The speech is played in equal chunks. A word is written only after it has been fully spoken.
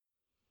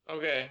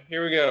Okay,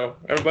 here we go.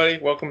 Everybody,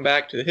 welcome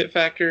back to the Hit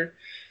Factor,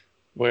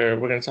 where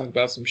we're going to talk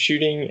about some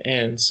shooting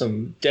and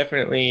some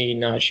definitely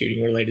not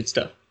shooting related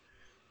stuff.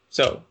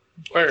 So,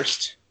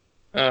 first,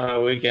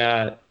 we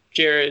got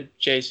Jared,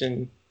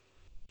 Jason,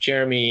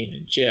 Jeremy,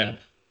 and Jeff.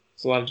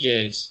 It's a lot of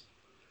J's.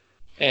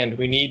 And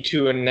we need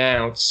to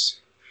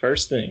announce,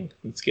 first thing,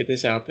 let's get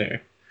this out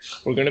there.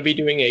 We're going to be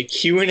doing a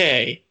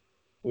Q&A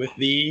with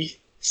the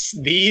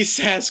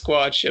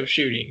Sasquatch of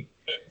shooting.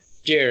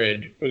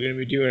 Jared, we're going to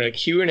be doing a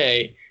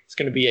Q&A. It's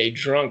going to be a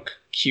drunk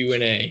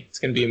Q&A. It's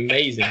going to be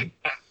amazing.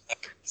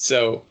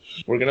 So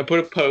we're going to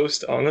put a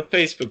post on the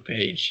Facebook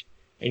page,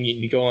 and you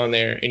need to go on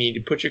there and you need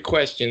to put your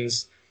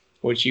questions,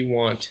 what you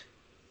want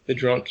the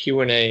drunk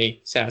Q&A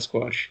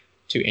Sasquatch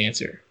to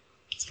answer.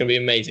 It's going to be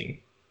amazing.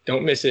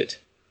 Don't miss it.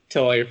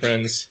 Tell all your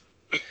friends.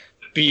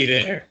 Be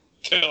there.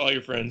 Tell all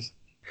your friends.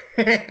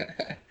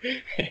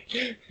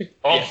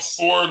 All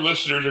 4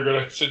 listeners are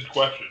going to send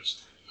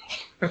questions.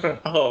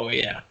 Oh,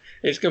 yeah.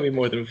 It's going to be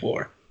more than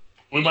 4.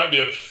 We might be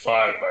at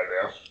 5 by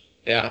now.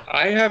 Yeah,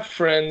 I have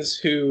friends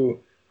who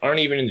aren't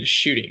even into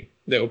shooting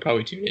that will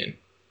probably tune in.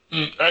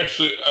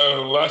 Actually,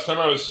 last time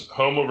I was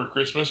home over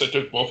Christmas, I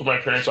took both of my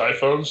parents'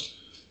 iPhones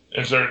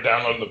and started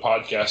downloading the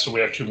podcast, so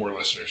we have 2 more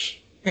listeners.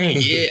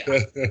 Yeah.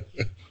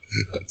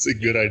 That's a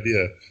good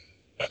idea.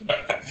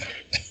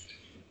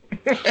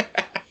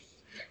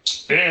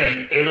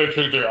 And I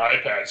took their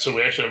iPad, so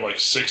we actually have like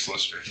 6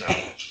 listeners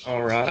now.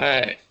 All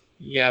right.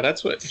 Yeah,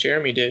 that's what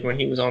Jeremy did when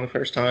he was on the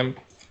first time.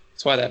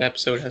 That's why that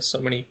episode has so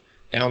many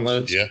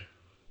downloads.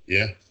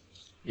 Yeah.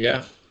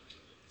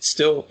 It's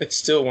still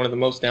one of the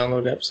most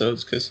downloaded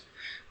episodes because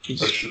he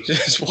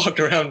just walked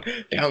around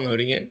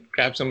downloading it,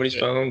 grab somebody's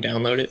phone,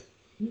 download it.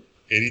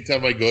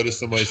 Anytime I go to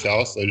somebody's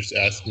house, I just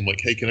ask them,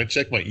 like, hey, can I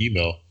check my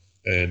email?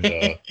 And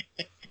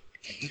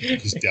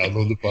just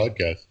download the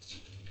podcast.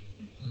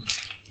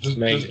 It's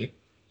amazing.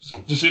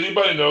 Does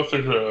anybody know if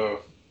there's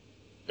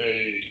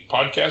a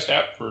podcast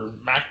app for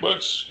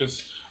MacBooks?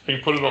 Because I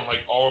can put it on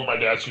like all of my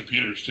dad's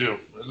computers too.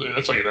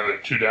 That's like another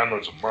 2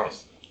 downloads a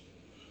month.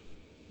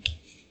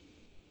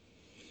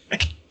 I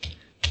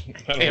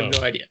have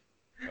no idea.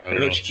 I don't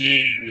know.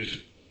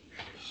 Jeez.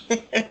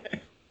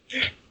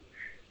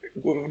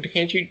 Well,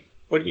 can't you?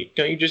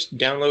 Don't you just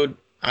download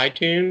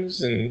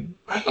iTunes and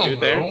I do don't it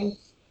there? know.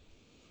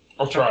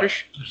 I'll try.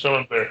 There's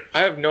someone there. I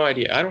have no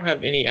idea. I don't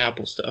have any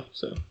Apple stuff,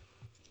 so.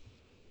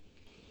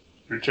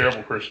 You're a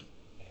terrible person.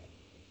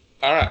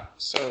 All right,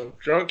 so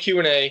drunk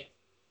Q&A.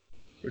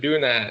 We're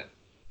doing that.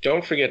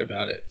 Don't forget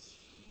about it.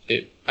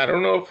 I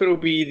don't know if it'll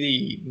be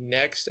the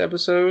next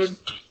episode,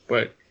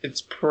 but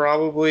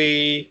it'll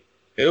be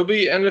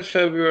end of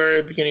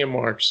February, beginning of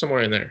March,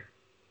 somewhere in there.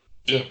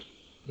 Yeah.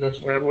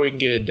 Whenever we can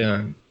get it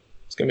done.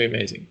 It's going to be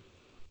amazing.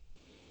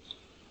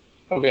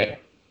 Okay.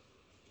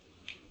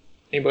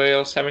 Anybody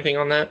else have anything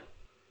on that?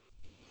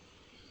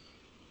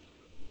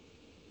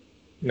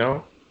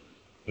 No?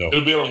 No.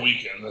 It'll be on a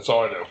weekend. That's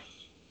all I know.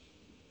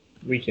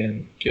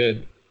 Weekend.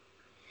 Good.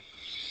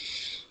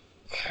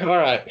 All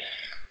right.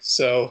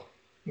 So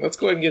let's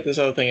go ahead and get this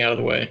other thing out of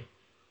the way.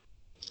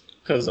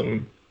 Because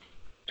I'm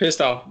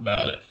pissed off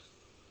about it.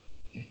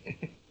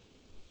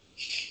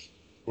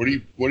 What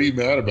are you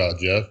mad about,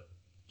 Jeff?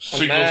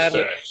 Single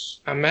sex.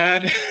 I'm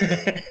mad.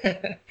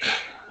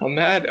 I'm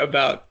mad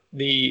about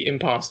the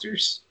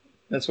imposters.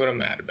 That's what I'm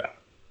mad about.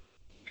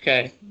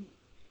 Okay.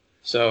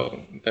 So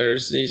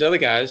there's these other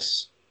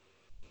guys.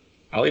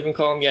 I'll even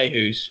call them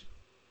yahoos.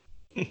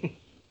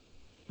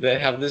 That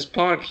have this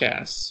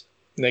podcast.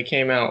 They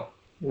came out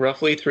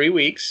roughly 3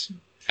 weeks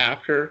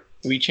after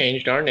we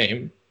changed our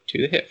name to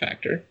the Hit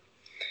Factor.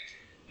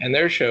 And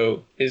their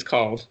show is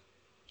called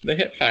The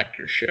Hit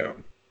Factor Show.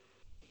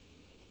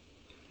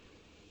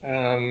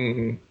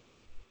 It's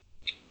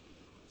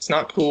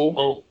not cool.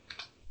 Oh,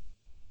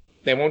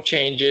 They won't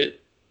change it.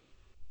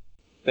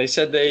 They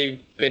said they've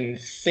been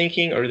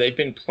thinking or they've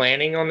been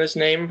planning on this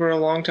name for a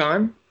long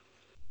time.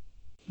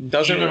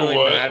 Doesn't You know really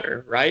what?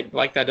 matter, right?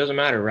 Like that doesn't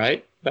matter,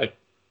 right? But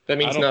that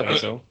means I don't nothing.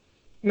 think so.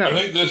 No. I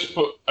think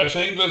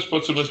this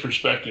puts them in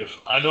perspective.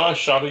 I know I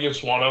shot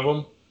against one of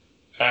them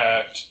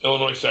at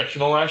Illinois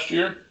Sectional last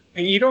year.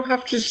 You don't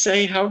have to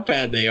say how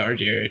bad they are,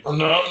 Jared. No.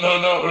 One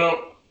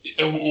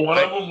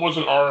of them was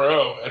an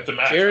RO at the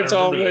match. Jared's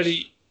I remember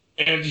already.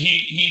 this. And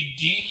he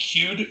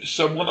DQ'd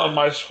someone on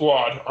my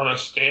squad on a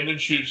stand and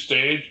shoot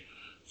stage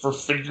for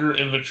finger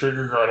in the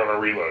trigger guard on a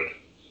reload.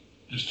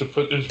 Just to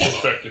put into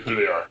perspective who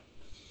they are.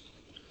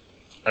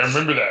 I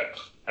remember that.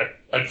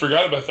 I'd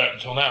forgot about that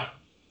until now.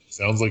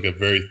 Sounds like a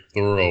very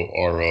thorough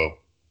RO.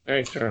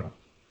 Very thorough.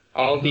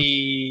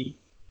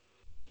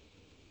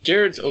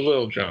 Jared's a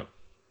little drunk.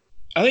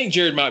 I think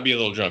Jared might be a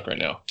little drunk right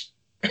now.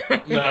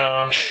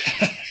 No.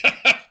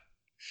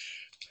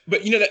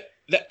 But you know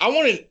that I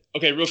wanted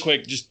real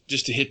quick,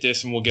 just to hit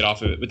this and we'll get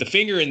off of it. With the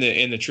finger in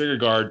the trigger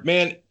guard,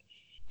 man,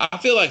 I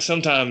feel like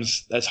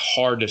sometimes that's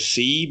hard to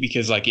see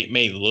because like it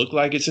may look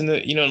like it's in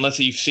the unless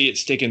you see it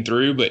sticking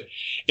through. But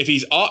if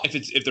he's off, if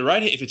it's a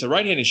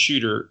right-handed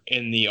shooter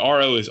and the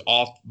RO is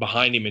off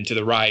behind him and to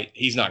the right,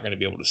 he's not going to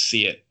be able to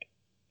see it.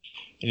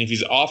 And if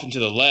he's off and to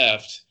the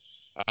left,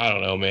 I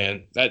don't know,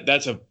 man.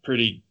 That's a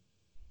pretty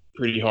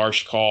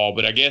harsh call,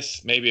 but I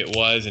guess maybe it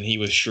was, and he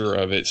was sure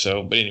of it.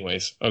 So, but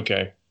anyways,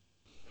 okay.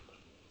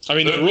 I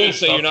mean, the rules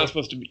say you're not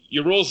supposed to be. The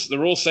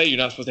rules say you're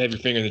not supposed to have your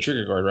finger in the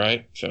trigger guard,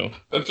 right? So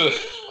That's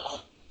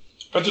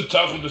a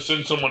tough one to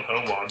send someone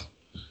home on.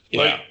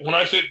 yeah. Like when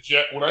I sent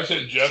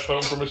Jeff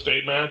home from a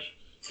state match,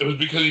 it was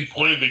because he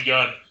pointed the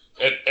gun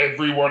at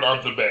everyone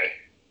on the bay,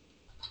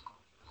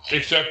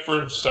 except for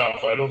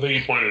himself. I don't think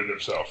he pointed at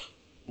himself.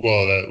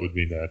 Well, that would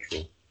be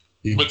natural.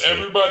 But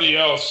everybody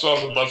else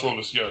saw the muzzle of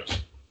his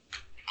guns.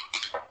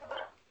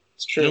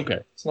 It's true. Okay.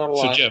 It's not a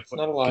lie. So Jeff, it's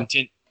not a lie.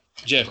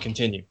 Jeff,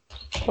 continue.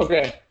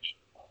 Okay.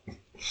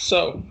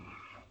 So,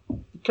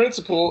 the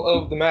principle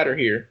of the matter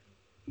here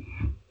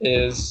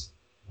is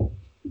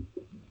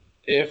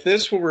if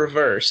this were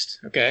reversed,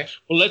 okay?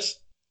 Well,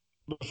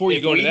 before you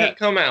if go into we had that,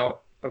 come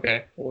out,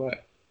 okay,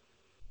 what?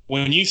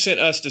 when you sent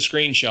us the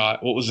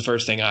screenshot, what was the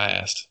first thing I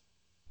asked?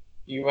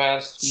 You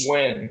asked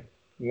when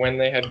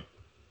they had,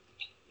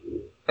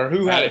 or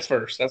who had it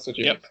first. That's what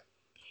you Yep. asked.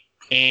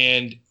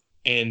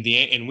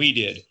 And we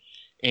did.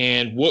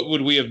 And what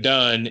would we have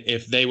done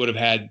if they would have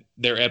had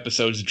their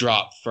episodes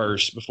drop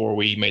first before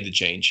we made the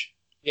change?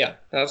 Yeah,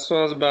 that's what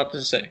I was about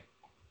to say. It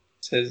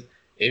says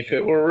if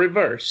it were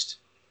reversed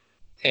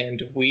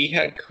and we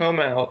had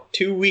come out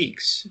 2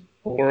 weeks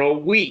or a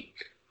week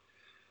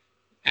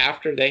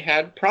after they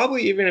had,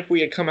 probably even if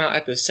we had come out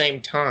at the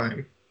same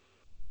time,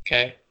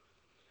 okay,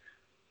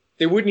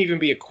 there wouldn't even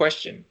be a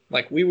question.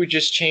 Like, we would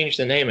just change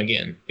the name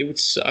again. It would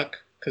suck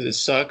because it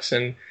sucks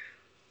and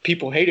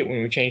people hate it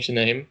when we change the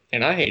name,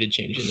 and I hated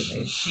changing the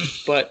name.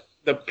 But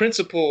the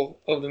principle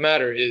of the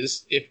matter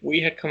is if we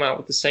had come out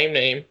with the same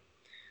name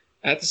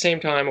at the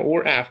same time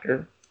or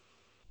after,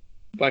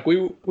 like we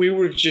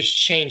would have just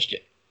changed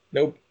it.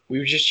 No, we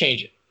would just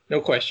change it.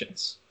 No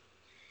questions.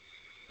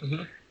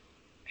 Mm-hmm.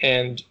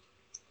 And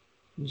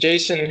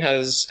Jason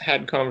has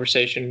had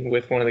conversation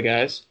with one of the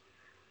guys,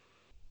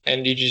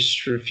 and he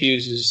just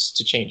refuses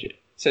to change it.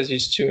 Says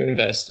he's too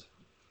invested.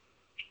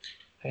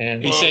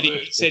 And He said he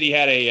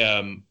had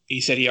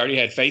he said he already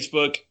had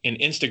Facebook and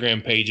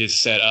Instagram pages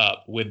set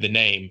up with the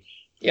name.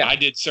 Yeah. I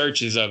did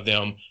searches of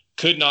them,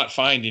 could not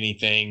find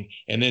anything,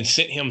 and then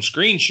sent him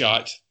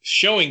screenshots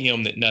showing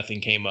him that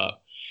nothing came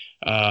up.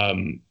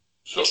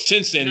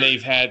 Since then they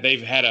have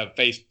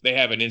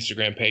an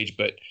Instagram page,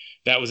 but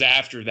that was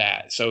after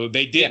that. So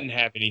they didn't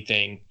have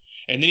anything.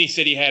 And then he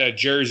said he had a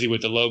jersey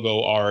with the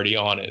logo already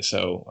on it.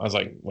 So I was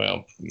like,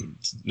 well,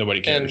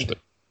 nobody cares. But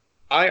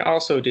I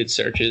also did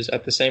searches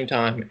at the same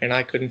time, and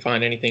I couldn't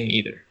find anything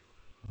either.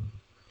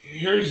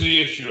 Here's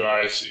the issue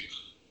I see.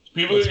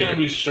 People are going to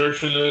be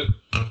searching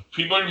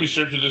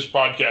this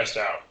podcast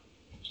out,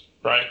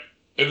 right?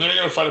 And they're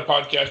going to find a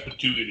podcast with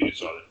 2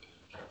 idiots on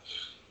it.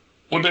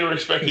 What they were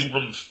expecting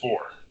from 4.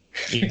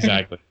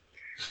 Exactly.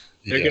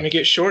 They're going to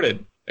get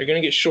shorted. They're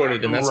going to get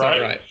shorted, and that's not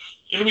right.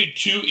 It's going to be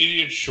 2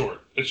 idiots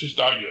short. It's just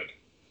not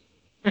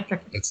good.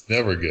 That's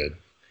never good.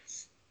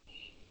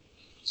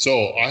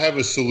 So I have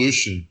a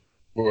solution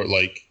for,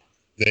 like,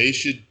 they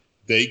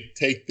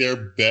take their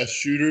best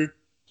shooter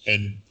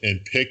and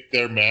pick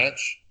their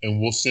match, and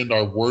we'll send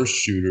our worst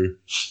shooter,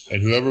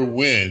 and whoever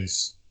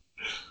wins,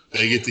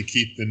 they get to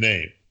keep the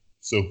name.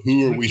 So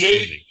who are we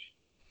sending?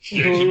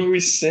 Who are we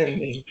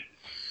sending?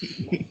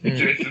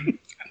 Jason.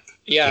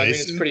 Yeah, I mean,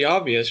 Jason? it's pretty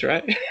obvious,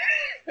 right?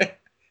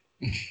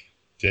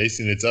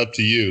 Jason, it's up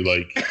to you.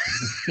 Like,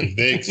 if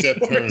they accept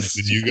terms,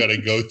 then you got to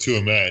go to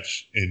a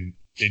match, and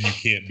you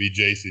can't be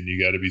Jason.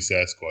 You got to be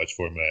Sasquatch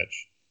for a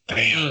match.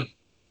 Damn.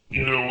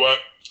 You know what?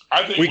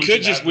 I think We we could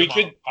should just- have we them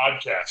could- on a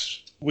podcast.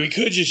 We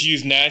could just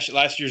use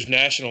last year's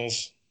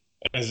nationals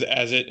as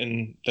it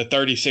in the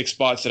 36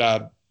 spots that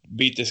I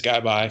beat this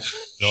guy by.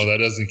 No, that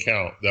doesn't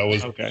count. That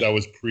was Okay.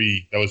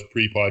 pre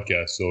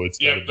podcast, so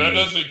it's Yeah, gotta that be-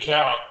 doesn't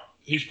count.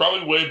 He's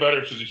probably way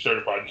better since he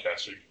started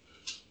podcasting.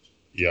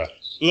 Yeah,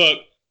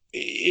 Look,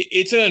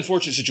 it's an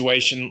unfortunate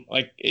situation.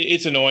 Like,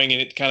 it's annoying,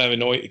 and it kind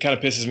of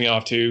pisses me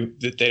off too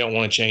that they don't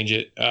want to change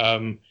it.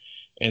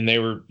 And they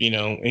were,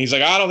 and he's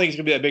like, I don't think it's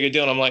gonna be that big a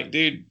deal. And I'm like,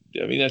 dude,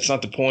 I mean, that's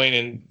not the point.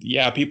 And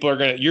yeah, people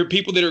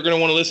that are gonna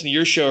want to listen to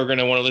your show are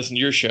gonna want to listen to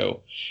your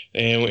show.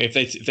 And if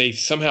they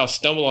somehow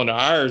stumble onto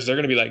ours, they're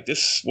gonna be like,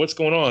 what's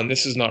going on?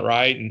 This is not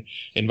right,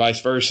 and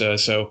vice versa.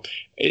 So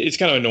it's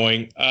kind of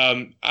annoying.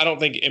 I don't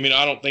think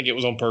it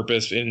was on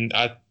purpose, and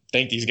I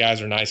think these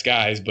guys are nice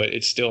guys, but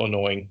it's still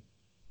annoying.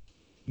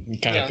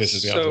 It kind of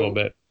pisses me off a little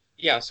bit.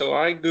 Yeah, so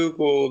I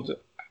Googled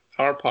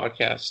our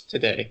podcast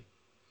today,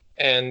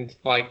 and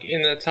like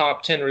in the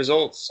top 10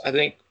 results, I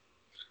think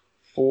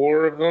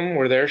 4 of them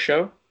were their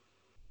show.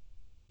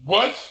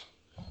 What?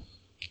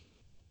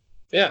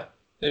 Yeah.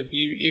 If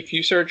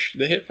you search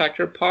the Hit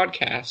Factor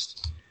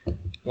podcast,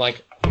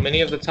 like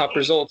many of the top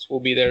results will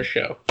be their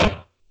show. Hold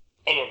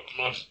on, I'm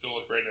going to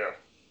look right now.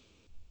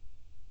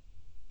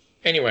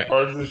 Anyway,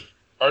 Ours is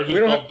We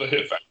don't called the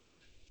Hit Factor.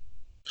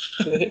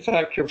 the Hit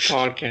Factor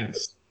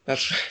podcast.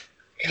 That's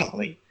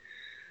golly.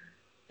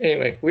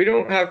 Anyway, we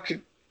don't have to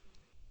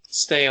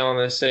stay on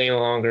this any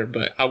longer,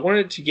 but I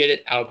wanted to get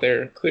it out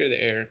there, clear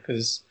the air,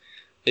 because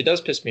it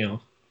does piss me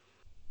off.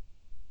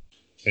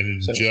 and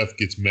then So- Jeff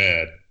gets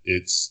mad,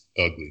 it's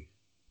ugly.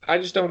 I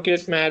just don't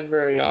get mad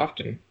very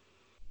often.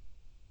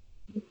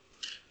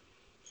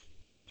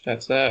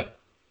 That's that.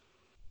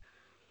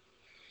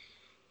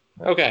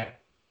 Okay.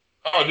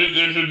 Oh, dude,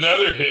 there's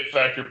another Hit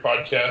Factor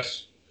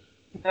podcast.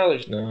 No,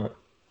 there's not.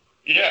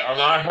 Yeah, on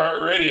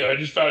iHeartRadio. I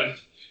just found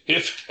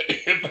it.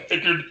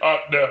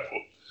 Hitfactor.no.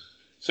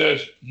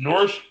 Says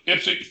Norse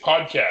Ipswich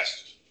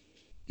Podcast.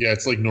 Yeah,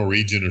 it's like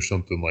Norwegian or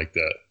something like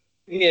that.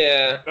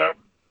 Yeah.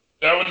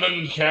 That one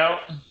doesn't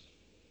count.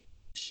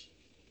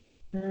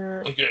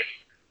 Okay.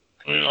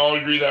 I mean, I'll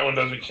agree that one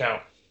doesn't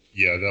count.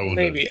 Yeah, that one.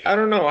 Maybe. I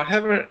don't know. I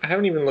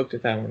haven't even looked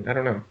at that one. I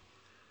don't know.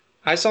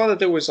 I saw that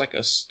there was like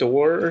a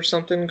store or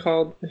something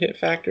called Hit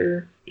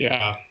Factor,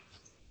 Yeah.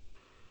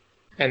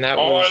 and that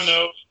All was I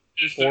know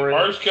is that foreign.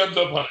 ours comes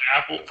up on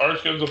Apple. Ours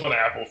comes up on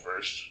Apple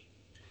first.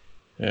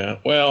 Yeah.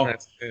 Well,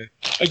 That's good.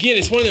 again,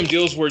 it's one of them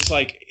deals where it's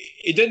like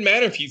it doesn't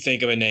matter if you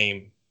think of a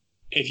name.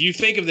 If you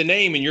think of the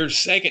name and you're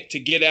second to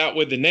get out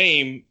with the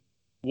name,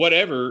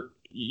 whatever,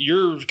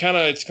 it's kind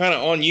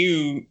of on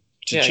you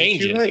to Yeah,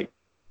 change you're it. right.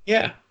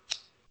 Yeah.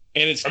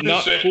 And it's I'm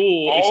not just saying,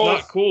 cool. It's all not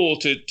of- cool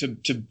to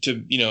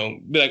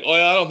be like, oh,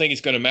 I don't think it's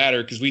going to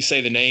matter because we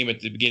say the name at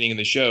the beginning of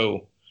the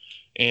show,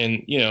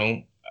 and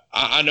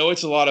I know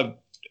it's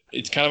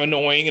it's kind of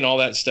annoying and all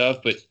that stuff,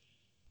 but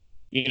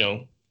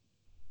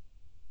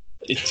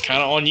it's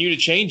kind of on you to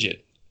change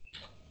it.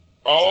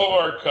 All of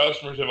our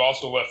customers have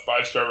also left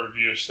 5-star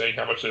reviews saying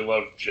how much they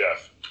love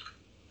Jeff.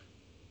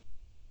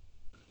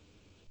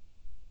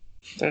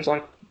 There's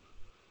like,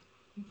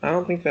 I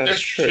don't think that's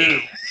There's true. two.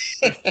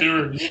 There's 2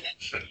 reviews.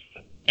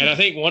 And I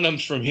think one of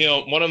them's from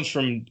him, one of them's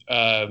from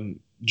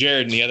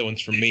Jared, and the other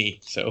one's from me.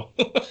 So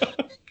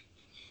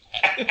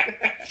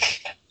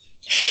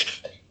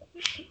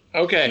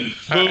Okay.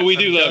 but we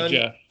do I'm love done.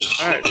 Jeff.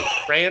 All right.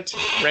 Rant.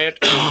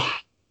 All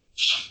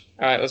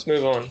right. Let's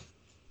move on.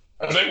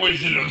 I think we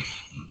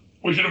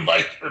should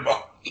invite her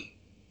on.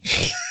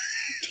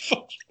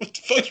 What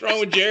the fuck's wrong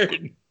with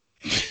Jared?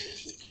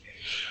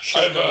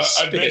 I've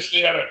Spit.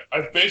 basically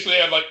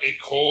had like a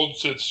cold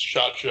since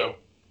SHOT Show.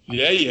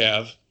 Yeah, you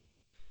have.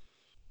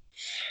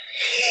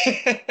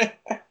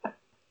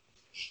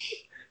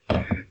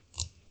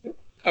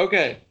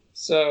 Okay.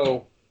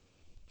 So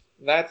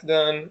that's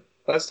done.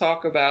 Let's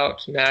talk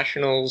about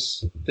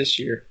nationals this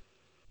year.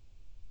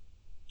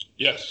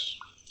 Yes.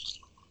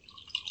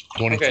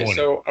 2020. Okay.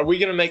 So are we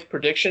gonna make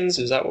predictions?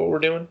 Is that what we're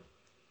doing?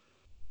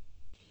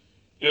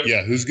 Yep.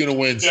 Yeah, who's gonna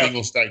win Yeah.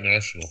 single stack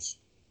nationals?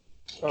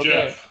 Okay.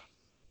 Jeff.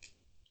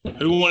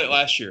 Who won it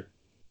last year?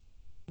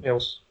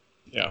 Nils.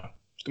 Yeah,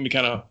 it's gonna be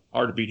kind of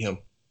hard to beat him.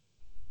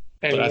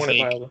 And But I he won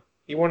it think-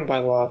 he won it by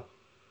a lot.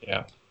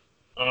 Yeah.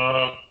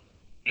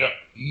 Yeah.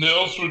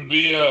 Nils would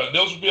be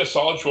a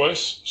solid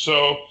choice.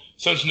 So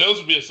since Nils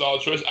would be a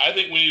solid choice, I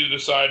think we need to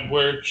decide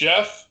where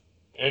Jeff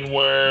and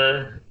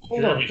where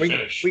Hold on. Jeremy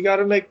finish. We got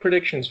to make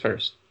predictions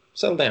first.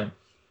 Settle down.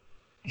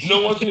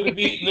 No one's going to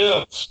beat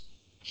Nils.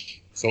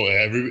 So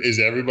is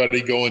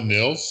everybody going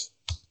Nils?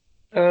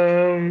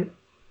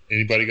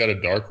 Anybody got a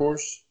dark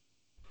horse?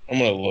 I'm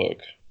gonna look.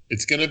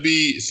 It's gonna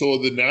be so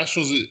the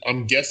nationals.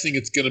 I'm guessing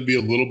it's gonna be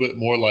a little bit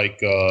more like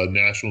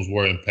nationals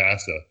were in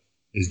PASA.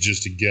 Is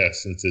just a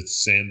guess since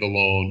it's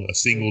standalone, a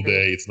single Mhm.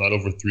 day. It's not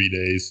over 3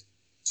 days.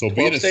 So 12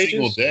 being a stages?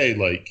 single day,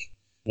 like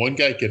one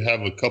guy could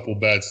have a couple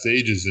bad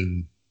stages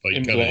and like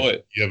And kind blow of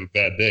it. you have a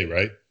bad day,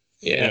 right?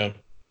 Yeah.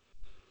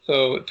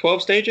 So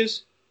 12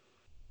 stages?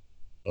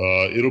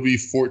 It'll be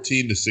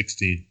 14 to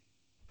 16.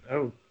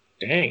 Oh,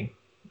 dang.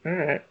 All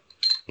right.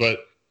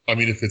 But I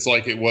mean, if it's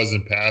like it was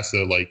in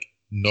PASA, like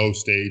no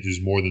stage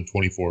is more than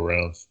 24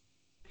 rounds.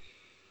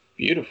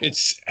 Beautiful.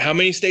 It's how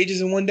many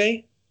stages in one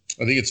day?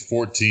 I think it's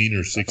 14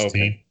 or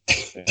 16.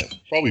 Yeah.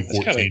 Probably That's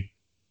 14. kinda-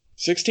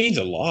 16's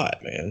a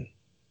lot, man.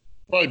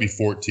 Probably be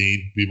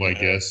 14, be my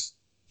guess.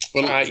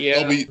 But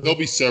yeah. there'll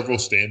be several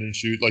stand and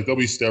shoot. Like there'll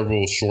be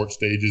several short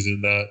stages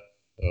in that.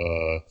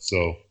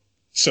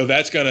 So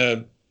that's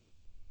gonna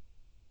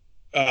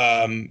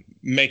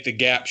make the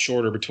gap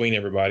shorter between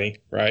everybody,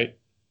 right?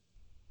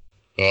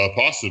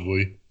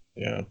 Possibly.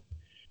 Yeah.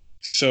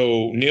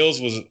 So Niels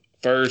was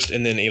first,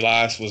 and then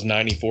Elias was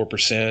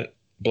 94%.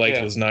 Blake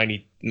Yeah. was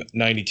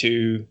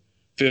 92.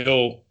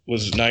 Phil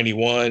was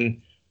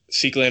 91.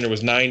 Seeklander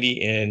was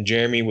 90, and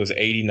Jeremy was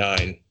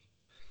 89.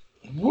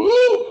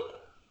 Woo!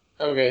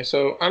 Okay,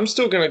 so I'm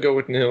still going to go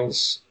with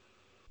Nils.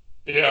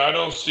 Yeah, I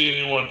don't see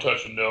anyone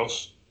touching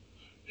Nils.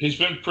 He's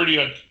been pretty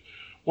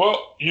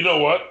well, you know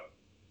what?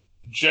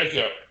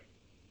 Jacob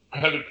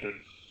Heatherton.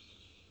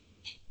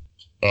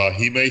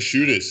 He may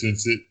shoot it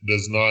since it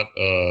does not.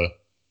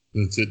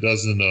 Since it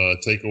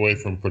doesn't take away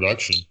from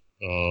production.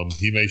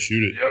 He may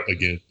shoot it Yep.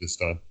 again this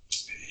time.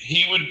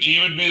 He would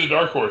be the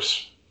dark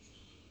horse.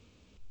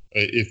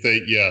 If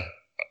they,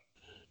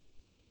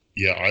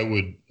 I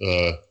would.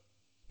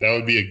 That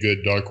would be a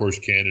good dark horse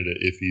candidate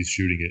if he's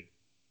shooting it.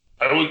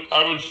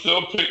 I would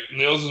still pick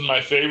Nils as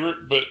my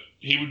favorite, but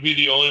he would be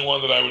the only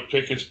one that I would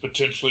pick as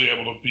potentially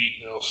able to beat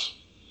Nils.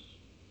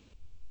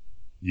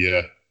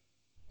 Yeah,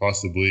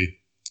 possibly.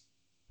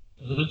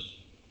 Mm-hmm.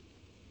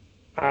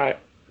 All right.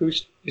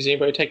 Is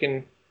anybody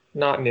taking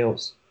not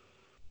Nils?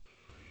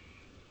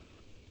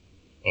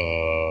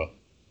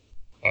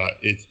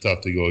 It's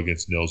tough to go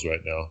against Nils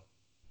right now.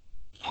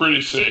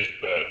 Pretty safe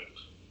bet.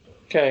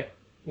 Okay.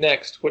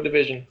 Next, what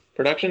division?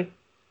 Production?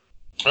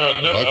 No,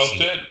 Production.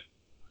 L10.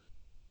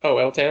 Oh,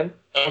 L10.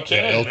 L10,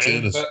 Yeah, L10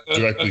 man. is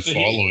directly that's the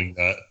heat. following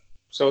that.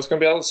 So it's gonna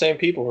be all the same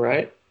people,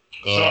 right?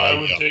 So I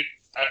would Yeah. take.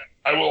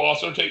 I will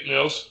also take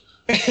Nils.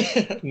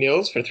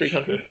 Nils for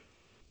 300.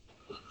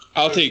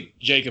 I'll take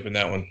Jacob in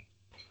that one.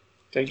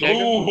 Take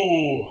Jacob.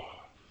 Ooh.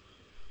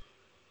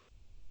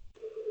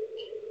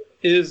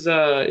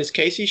 Is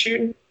Casey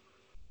shooting?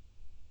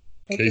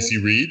 Casey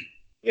Reed.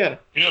 Yeah.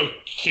 You know,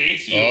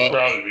 Casey will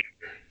probably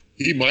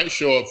be, He might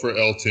show up for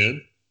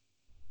L10.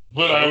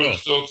 but I I don't would know.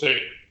 still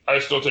take. I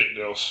still take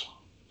Nils.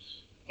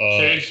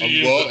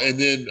 Casey is Well, the- and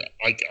then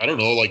I don't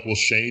know. Like, will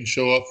Shane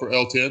show up for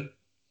L10?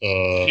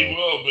 He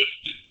will, but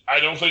I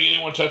don't think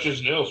anyone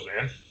touches Nils,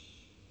 man.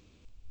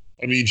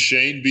 I mean,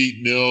 Shane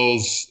beat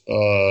Nils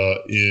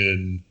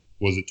in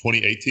was it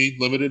 2018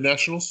 Limited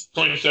Nationals?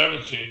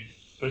 2017.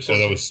 Oh,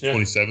 that was Yeah.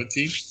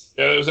 2017.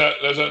 Yeah,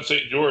 that was at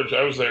St. George.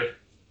 I was there.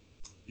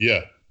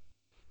 Yeah.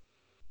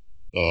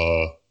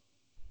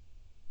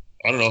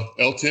 I don't know.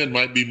 L10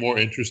 might be more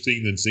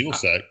interesting than single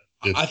stack.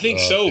 If, I think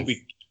so. if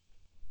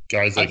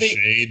guys I like think-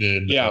 Shane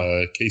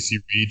and Casey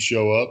Reed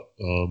show up.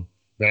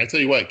 Man, I tell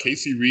you what,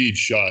 Casey Reed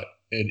shot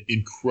an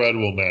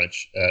incredible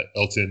match at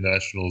L10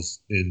 Nationals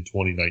in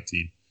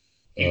 2019.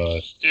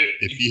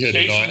 If he had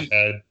not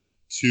had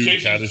two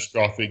Casey's-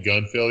 catastrophic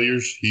gun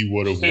failures, he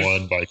would have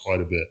won by quite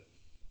a bit.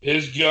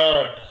 His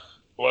gun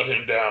let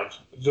him down.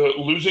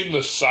 Losing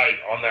the sight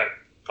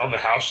on the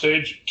house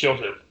stage killed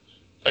him.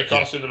 That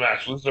cost him the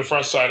match. Losing the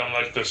front sight on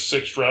like the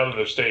 6th round of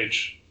the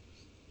stage.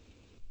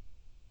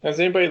 Has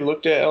anybody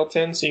looked at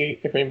L10 see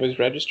if anybody's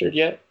registered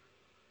yet?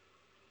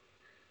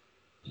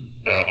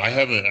 I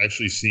haven't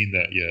actually seen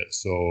that yet,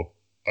 so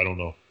I don't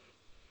know.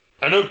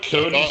 I know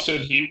Cody I thought-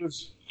 said he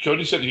was going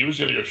to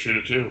go shoot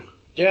it too.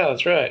 Yeah,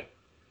 that's right.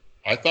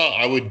 I thought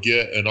I would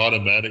get an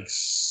automatic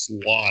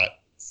slot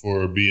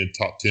for being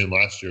top 10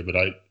 last year, but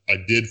I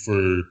did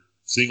for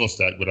single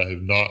stack, but I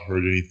have not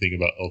heard anything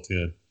about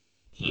L10.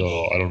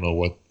 So I don't know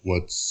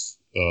what's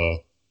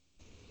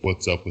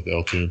up with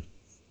L10.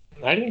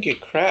 I didn't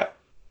get crap.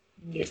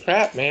 Get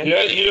crap, man.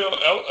 Yeah, you know,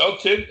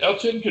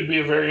 L10 could be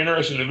a very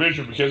interesting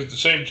division because at the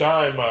same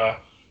time,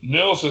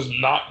 Nils has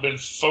not been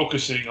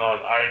focusing on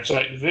iron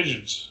sight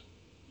divisions.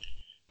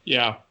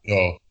 Yeah.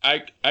 Oh,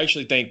 I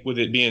actually think with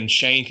it being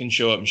Shane can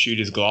show up and shoot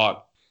his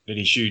Glock that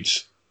he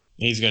shoots,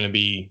 he's going to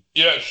be.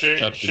 Yeah, Shane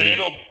Tough to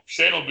do.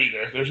 will be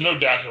there. There's no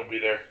doubt he'll be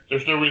there.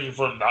 There's no reason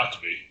for him not to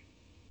be.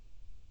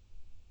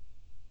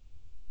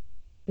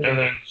 And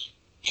then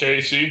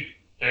Casey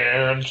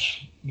and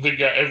the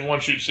guy, everyone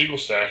shoots single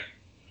stack.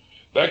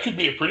 That could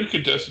be a pretty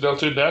contested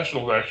L10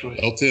 Nationals, actually.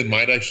 L10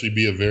 might actually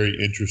be a very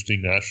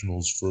interesting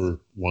nationals for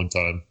one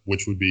time,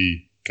 which would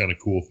be kind of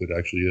cool if it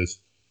actually is.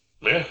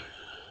 Yeah,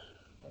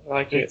 I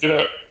like you it.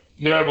 could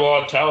have a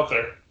lot of talent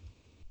there.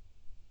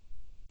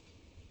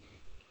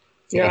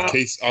 So,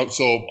 Yeah.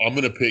 so I'm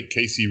going to pick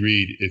Casey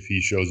Reed if he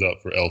shows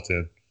up for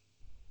L10.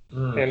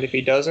 And if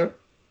he doesn't,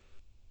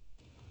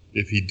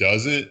 If he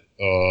doesn't,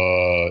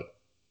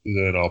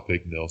 then I'll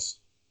pick Nils.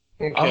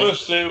 okay. I'm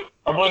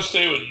gonna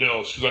stay with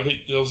Nils because I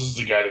think Nils is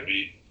the guy to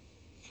beat.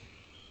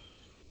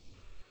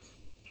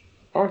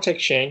 I'll take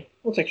Shane.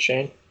 We'll take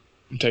Shane.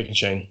 I'm taking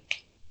Shane.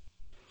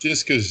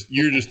 Just because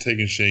you're just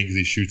taking Shane because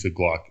he shoots a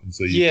Glock, and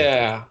so you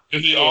Yeah.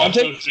 If he I'm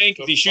also taking Shane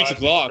because he shoots a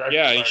Glock.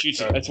 Yeah, he shoots.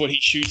 That's what he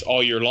shoots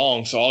all year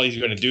long. So all he's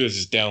going to do is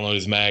just download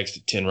his mags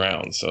to 10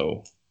 rounds.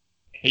 So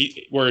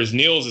whereas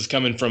Nils is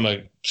coming from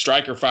a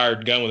striker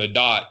fired gun with a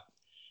dot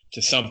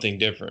to something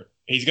different.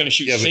 He's going to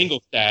shoot Yeah, but-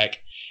 single stack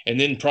and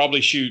then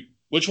probably shoot.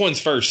 Which one's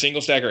first,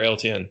 single stack or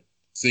L10?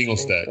 single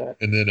stack stack.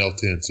 and then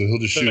L10. So he'll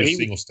just So shoot a he-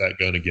 single stack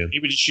gun again. He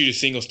would just shoot a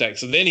single stack.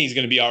 So then he's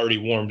going to be already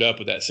warmed up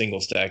with that single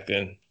stack.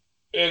 Then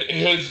And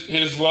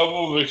his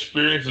level of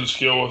experience and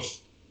skill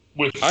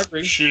with I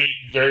agree. shooting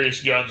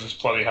various guns is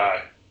plenty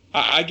high.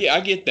 I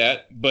get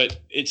that, but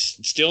it's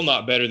still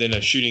not better than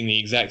shooting the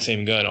exact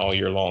same gun all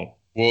year long.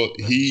 Well,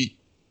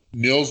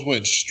 Nils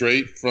went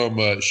straight from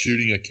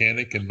shooting a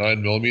Canic and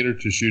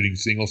 9mm to shooting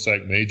single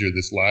stack major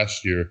this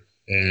last year,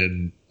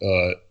 and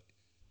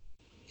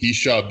he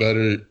shot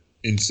better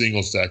in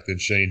single stack than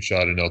Shane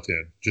shot in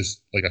L10.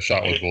 Just like I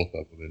shot with both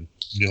of them,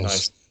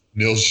 and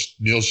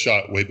Nils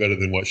shot way better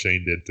than what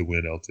Shane did to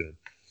win L10.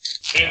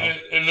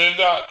 And then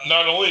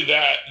not only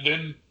that,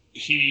 then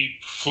he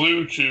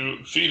flew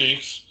to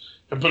Phoenix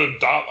and put a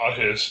dot on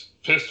his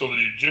pistol that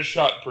he just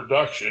shot in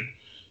production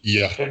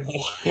Yeah,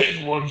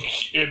 in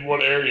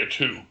one area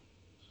too.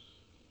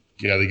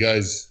 yeah. The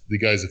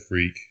guy's a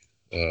freak.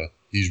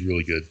 He's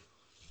really good.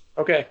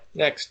 Okay,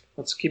 next.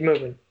 Let's keep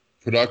moving.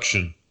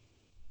 Production.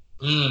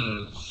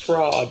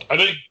 Fraud. I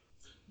think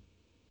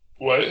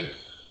what?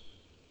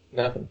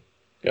 Nothing.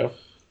 Go.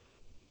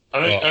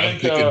 I'm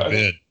picking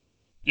Ben.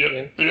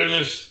 Yep, Ben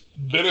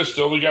is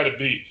still the guy to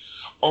beat.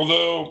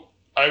 Although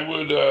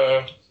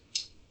I'd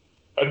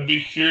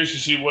be curious to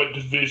see what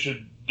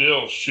division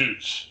Nils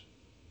shoots.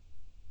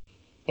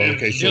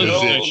 Okay, so Nils is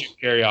is going to it shoot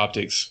carry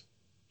optics.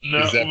 No,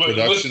 is that but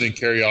production listen, and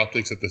carry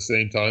optics at the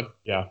same time?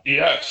 Yeah.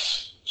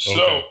 yes.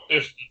 So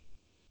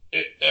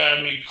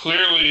Okay.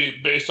 clearly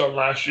based on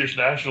last year's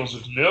nationals,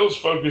 if Nils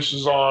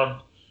focuses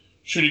on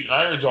shooting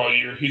irons all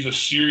year, he's a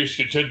serious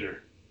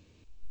contender.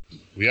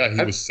 Well, yeah,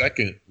 he was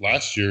second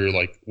last year,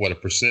 like what,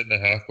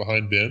 1.5%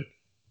 behind Ben?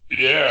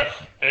 Yeah,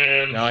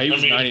 and No, he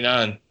was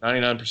 99%,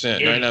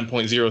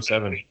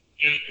 99.07.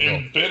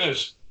 and Ben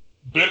is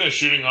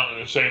shooting on an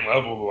insane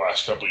level the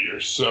last couple of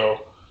years.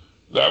 So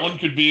that one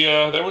could be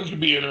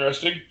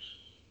interesting.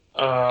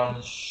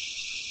 I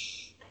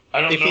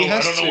don't If know. he I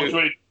has don't know to- which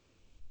way.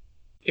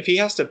 If he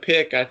has to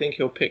pick, I think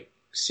he'll pick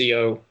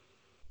CO.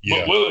 Yeah,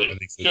 But will I it?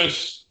 think so.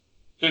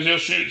 Because he'll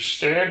shoot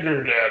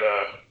standard at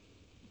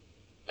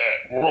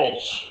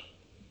Worlds.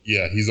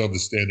 Yeah, he's on the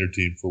standard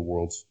team for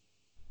Worlds.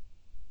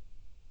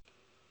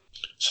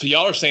 So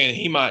y'all are saying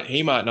he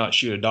might not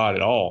shoot a dot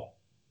at all.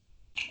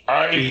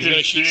 He's going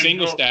to shoot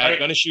single stack,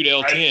 going to shoot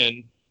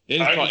L10. Then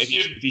he's probably,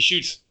 if he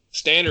shoots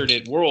standard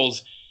at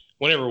Worlds,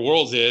 whenever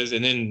Worlds is,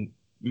 and then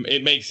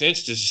it makes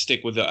sense to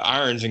stick with the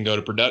irons and go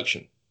to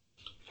production.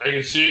 I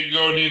can see it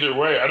going either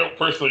way. I don't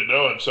personally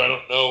know him, so I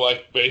don't know,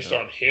 like, based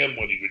on him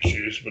what he would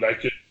choose. But I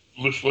could,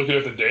 just looking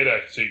at the data, I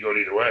can see it going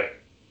either way.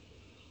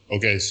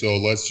 Okay, so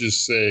let's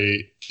just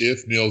say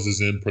if Nils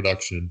is in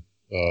production,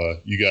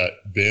 you got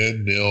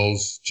Ben,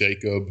 Nils,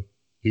 Jacob.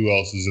 Who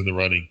else is in the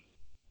running?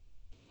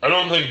 I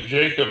don't think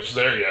Jacob's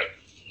there yet.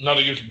 Not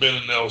against Ben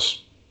and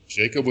Nils.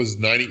 Jacob was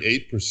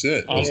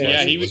 98%. Oh,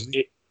 yeah, he was. wasn't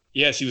he?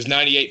 Yes, he was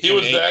 98.8. He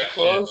was that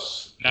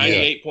close?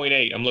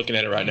 98.8. I'm looking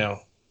at it right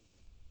now.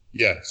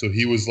 Yeah, so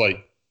he was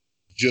like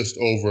just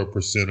over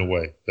 1%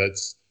 away.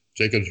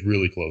 Jacob's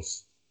really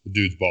close. The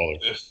dude's baller.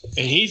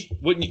 And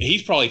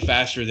he's probably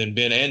faster than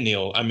Ben and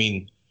Neil. I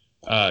mean,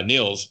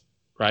 Nils,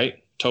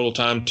 right? Total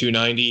time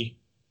 290.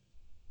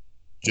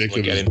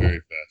 Jacob is him. very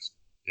fast.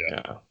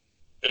 Yeah.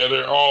 Yeah,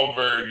 they're all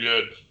very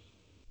good.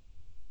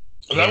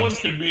 That one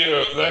could be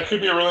a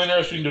really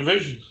interesting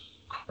division.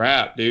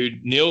 Crap,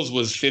 dude. Nils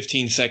was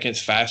 15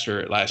 seconds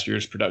faster at last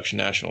year's production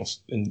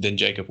nationals than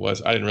Jacob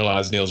was. I didn't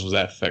realize Nils was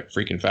that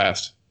freaking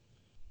fast.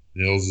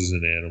 Nils is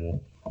an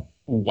animal.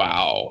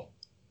 Wow.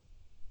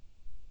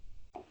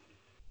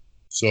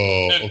 So,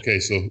 okay,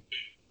 so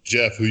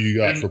Jeff, who you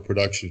got for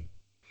production?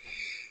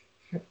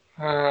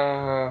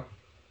 I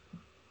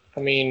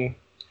mean,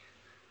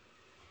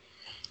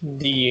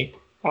 the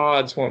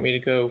odds want me to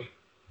go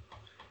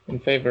in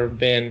favor of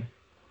Ben.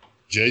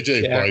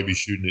 JJ probably be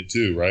shooting it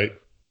too, right?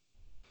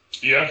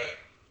 Yeah.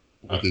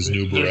 With his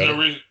new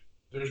Beretta.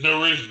 There's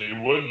no reason he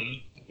wouldn't.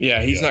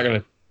 Yeah, he's not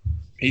gonna.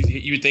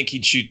 You would think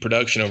he'd shoot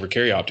production over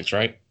carry optics,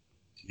 right?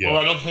 Yeah.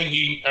 Well, I don't think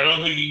he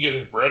can get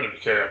his Beretta to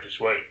carry up his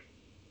weight.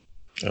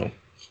 No.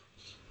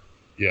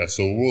 Yeah,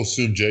 so we'll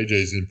assume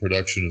JJ's in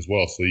production as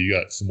well. So you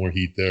got some more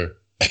heat there.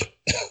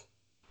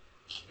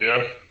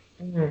 Yeah.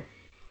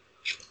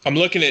 I'm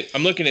looking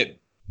at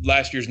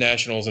last year's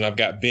nationals, and I've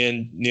got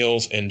Ben,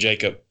 Nils, and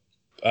Jacob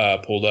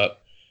pulled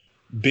up.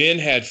 Ben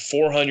had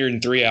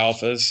 403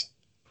 alphas.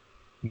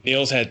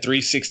 Nils had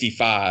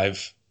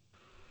 365,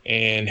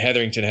 and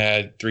Hetherington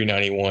had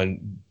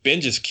 391.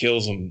 Ben just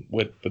kills them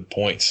with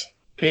points.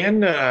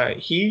 Ben,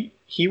 he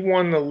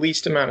won the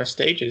least amount of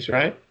stages,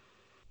 right?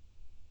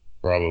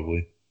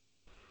 Probably.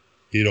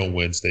 He don't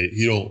win stage.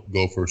 He don't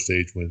go for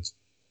stage wins.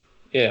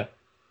 Yeah.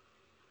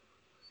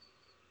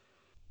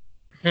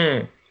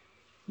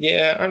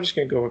 Yeah, I'm just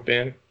gonna go with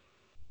Ben.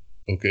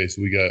 Okay,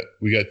 so we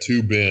got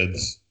two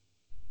Bens.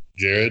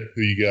 Jared,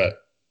 who you got?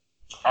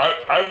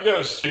 I've got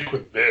to stick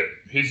with Ben.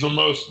 He's the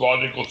most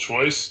logical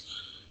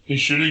choice. He's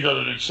shooting on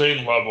an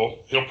insane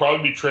level. He'll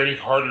probably be training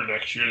harder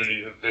next year than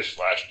he did this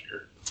last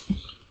year.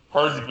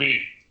 Hard to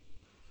beat.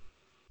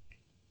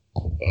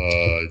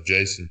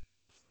 Jason.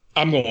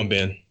 I'm going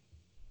Ben.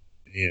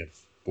 Man,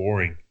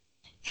 boring.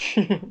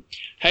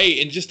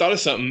 Hey, and just thought of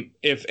something.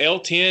 If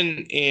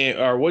L10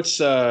 or what's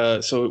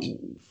so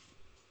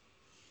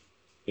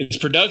it's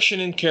production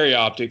and carry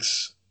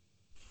optics,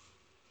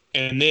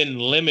 and then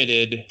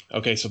limited.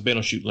 Okay, so Ben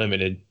will shoot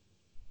limited.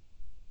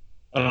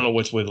 I don't know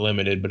what's with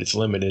limited, but it's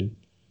limited.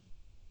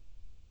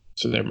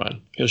 So never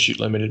mind. He'll shoot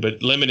limited,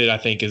 but limited I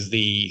think is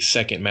the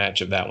second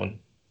match of that one.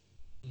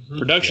 Mm-hmm.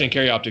 Production and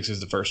carry optics is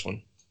the first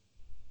one.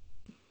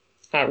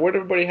 All right, what did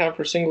everybody have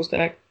for single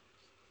stack?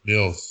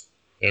 Nils.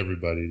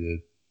 Everybody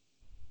did.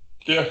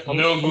 Yeah,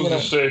 Nils was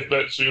a safe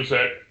bet, single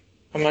stack.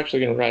 I'm actually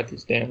going to write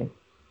these down.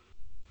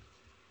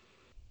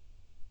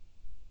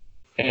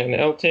 And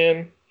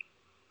L10?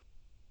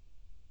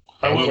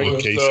 I went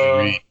with Casey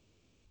Reed.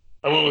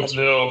 I went with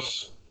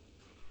Nils.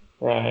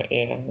 Right,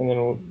 yeah. And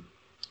then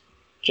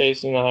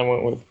Jason and I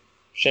went with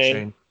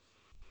Shane.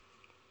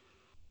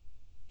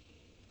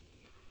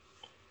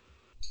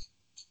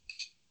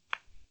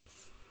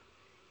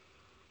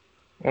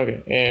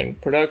 Okay,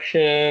 and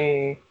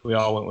production. We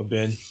all went with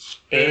Ben.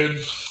 And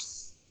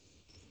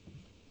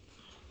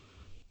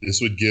this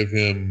would give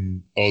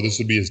him. Oh, this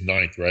would be his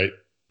 9th, right?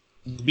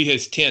 It'd be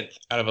his 10th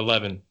out of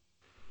 11.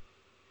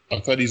 I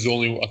thought he's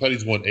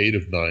won 8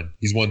 of 9.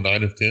 He's won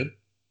 9 of 10.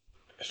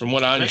 From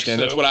what I understand,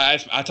 so. that's what I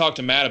asked. I talked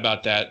to Matt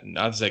about that, and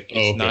I was like,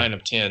 it's 9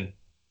 of 10.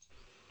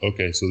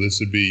 Okay, so this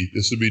would be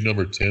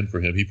number 10 for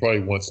him. He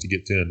probably wants to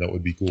get 10. That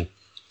would be cool.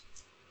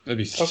 That'd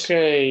be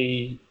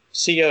Okay,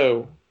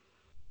 CO.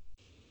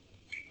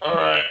 All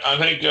right, I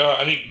think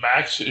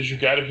Max is your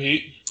guy to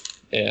beat.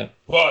 Yeah.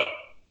 But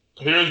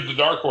here's the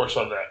dark horse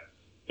on that.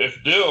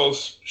 If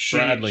Dills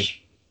shoots, Bradley.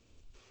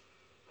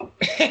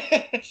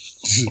 that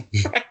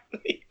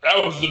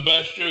was the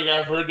best joke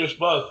I've heard this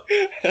month.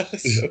 That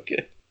was so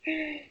good.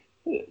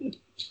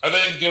 I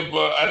think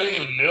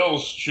if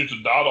Nils shoots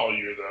a dot all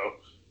year though,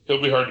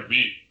 he'll be hard to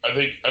beat. I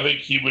think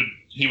he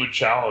would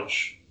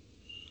challenge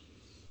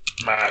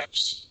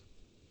Max.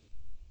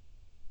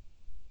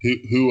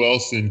 Who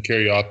else in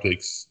Carry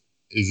Optics?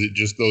 Is it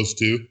just those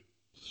two?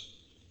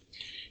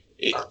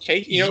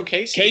 Casey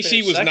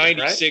was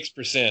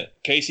 96%.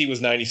 Casey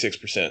was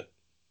 96%.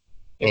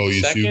 Oh,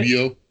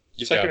 Eusebio?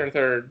 Second or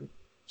third?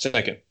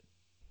 Second.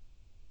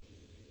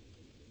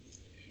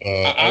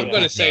 I'm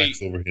going to say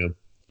Max over him.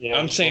 Yeah,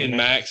 I'm saying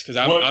Max because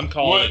I'm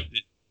calling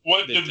it.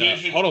 What that,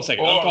 division? Hold on a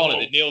second. I'm calling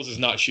it that Nils is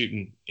not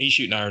shooting. He's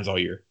shooting irons all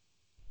year.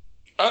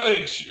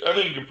 I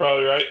think you're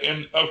probably right,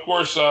 and of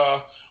course,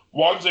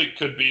 Wanzik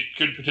could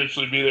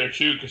potentially be there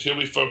too because he'll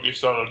be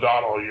focused on a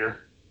dot all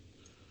year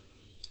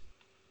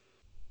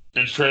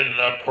and training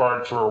up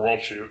hard for a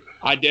world shoot.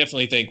 I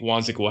definitely think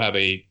Wanzik will have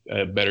a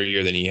better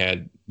year than he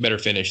had, better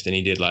finish than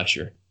he did last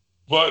year.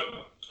 But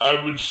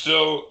I would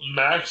still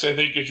Max. I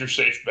think is your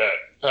safe bet.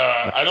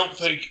 I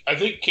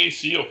think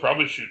KC will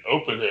probably shoot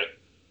open at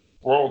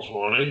Worlds,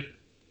 won't he?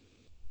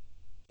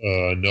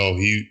 No,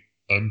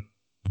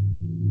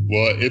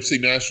 Well, IPSC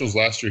Nationals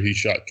last year he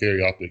shot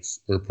Carry Optics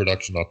or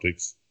Production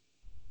Optics.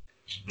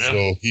 Yeah.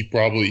 So he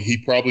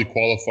probably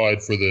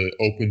qualified for the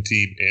open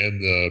team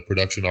and the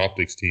Production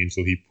Optics team,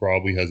 so he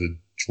probably has a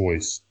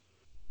choice,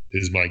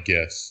 is my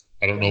guess.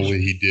 I don't know what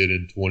he did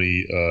in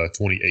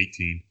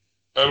 2018.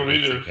 I don't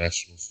either.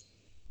 Nationals.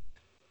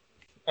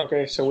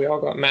 Okay, so we all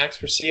got Max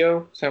for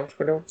CO. Is that what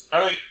we're doing?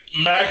 I think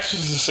Max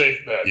is the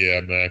safe bet.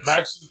 Yeah,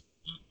 Max.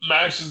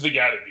 Max is the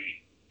guy to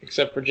beat.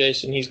 Except for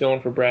Jason, he's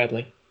going for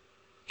Bradley.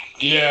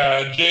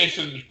 Yeah,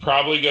 Jason's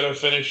probably going to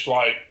finish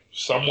like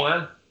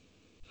somewhere,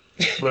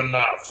 but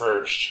not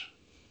first.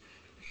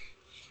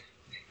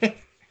 God,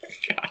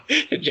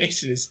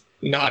 Jason is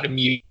not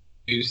amused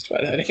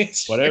by that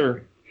answer.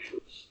 Whatever.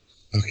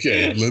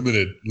 Okay,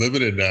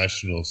 limited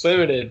nationals.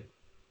 Limited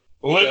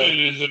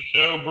is a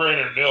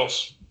no-brainer.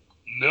 Nils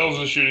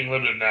is shooting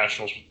limited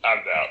nationals without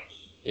a doubt.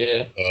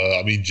 Yeah.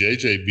 I mean,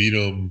 JJ beat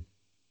him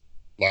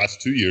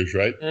last 2 years,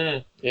 right?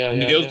 Yeah.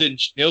 Nils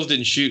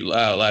didn't shoot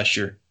last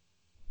year.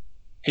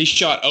 He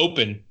shot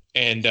open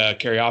and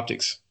Carry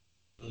Optics.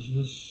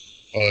 Mm-hmm.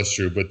 Oh, that's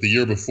true. But the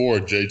year before,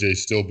 JJ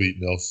still beat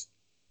Nils.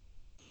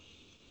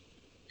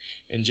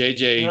 And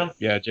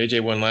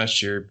JJ won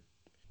last year.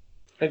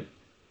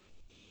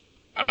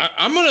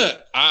 I'm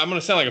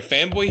gonna sound like a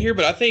fanboy here,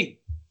 but I think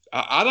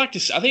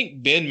I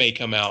think Ben may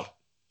come out.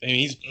 I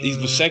mean, he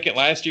was second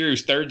last year. He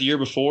was third the year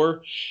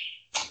before.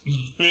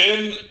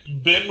 Ben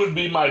would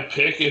be my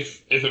pick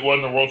if it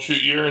wasn't a world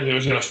shoot year and he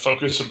was going to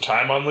focus some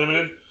time on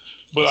limited.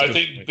 But I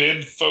think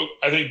Ben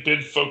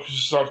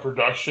focuses on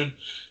production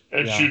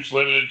and shoots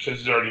limited because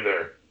he's already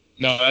there.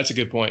 No, that's a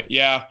good point.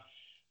 Yeah,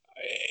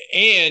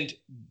 and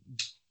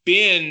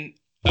Ben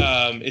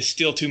is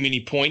still too many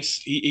points.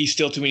 He's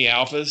still too many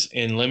alphas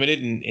in limited,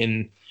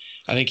 and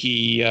I think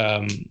he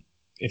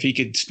if he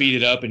could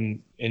speed it up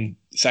and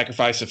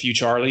sacrifice a few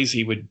Charlies,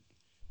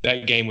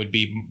 that game would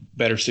be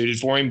better suited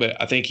for him. But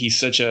I think he's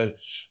such a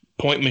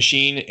point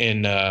machine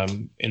in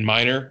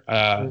minor.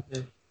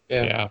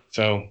 Yeah.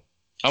 So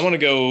I want to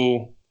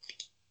go.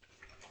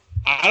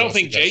 I don't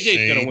think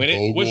JJ's going to win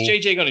it. What's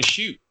JJ going to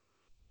shoot?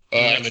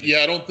 I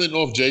don't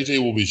know if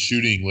JJ will be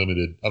shooting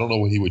limited. I don't know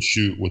what he would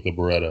shoot with the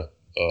Beretta.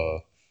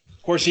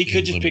 Of course, he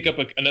could just pick up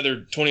another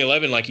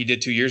 2011 like he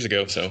did 2 years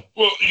ago. So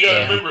you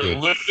got to remember,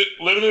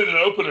 limited and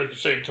open at the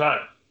same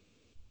time.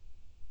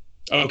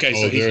 Okay,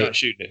 so he's not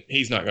shooting it.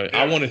 He's not going to.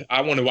 Yeah.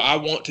 I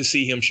want to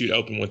see him shoot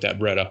open with that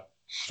Beretta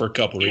for a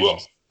couple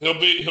reasons. He'll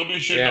be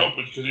shooting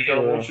open because he got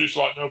a world shoot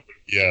slot in open.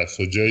 Yeah,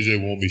 so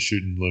JJ won't be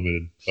shooting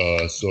limited.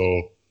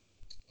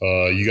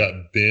 You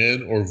got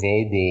Ben or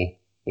Vogel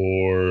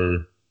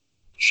or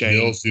Shane.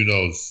 Nils. Who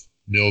knows?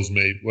 Nils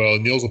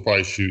will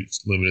probably shoot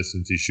limited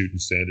since he's shooting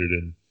standard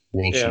and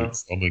world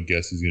shoots. I'm gonna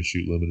guess he's gonna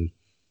shoot limited.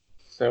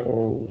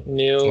 So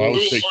Nils. So I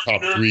would say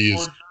top three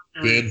is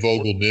Ben,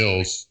 Vogel,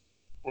 Nils.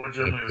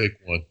 And pick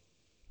one.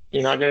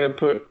 You're not gonna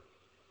put.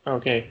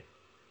 Okay.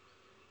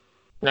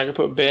 You're not gonna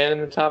put Ben in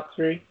the top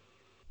three.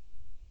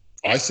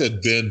 I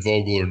said Ben,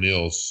 Vogel, or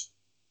Nils.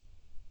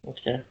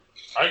 Okay.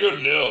 I go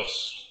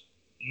Nils.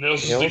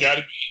 Nils is the guy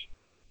to beat.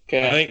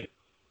 Okay. I think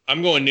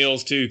I'm going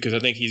Nils too because I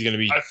think he's going to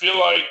be. I feel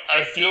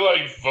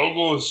like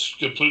Vogel is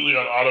completely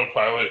on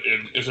autopilot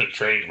and isn't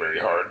training very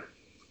hard.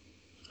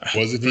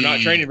 Wasn't he not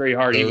training very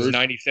hard? Third? He was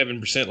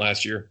 97%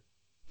 last year.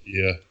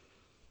 Yeah.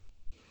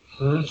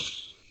 I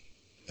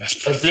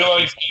feel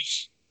like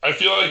I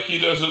feel like he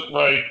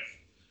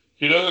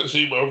doesn't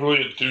seem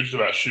overly enthused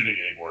about shooting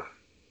anymore.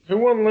 Who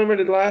won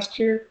limited last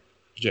year?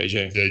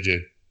 JJ.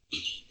 JJ.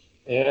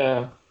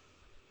 Yeah.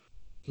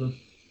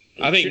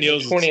 I think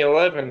Niels.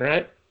 2011,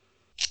 right?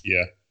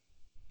 Yeah.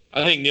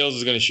 I think Niels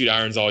is going to shoot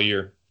irons all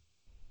year.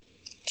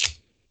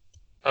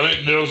 I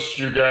think Nils is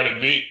your guy to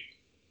beat.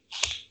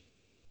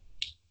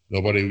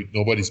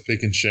 Nobody's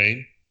picking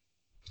Shane.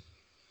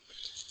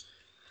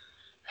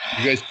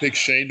 You guys pick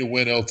Shane to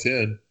win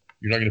L10.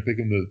 You're not going to pick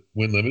him to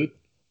win limited?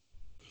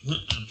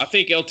 I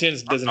think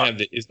L10 doesn't have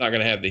the. It's not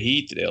going to have the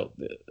heat that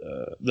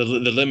the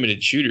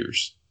limited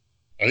shooters.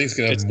 I think it's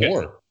going to have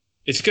more.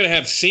 It's going to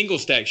have single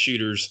stack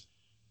shooters.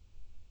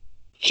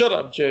 Shut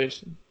up,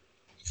 Jason.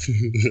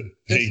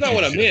 That's not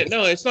what I meant.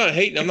 No, it's not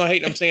hating. I'm not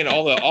hating. I'm saying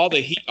all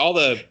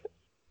the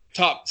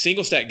top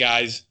single stack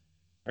guys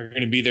are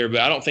going to be there, but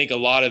I don't think a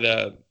lot of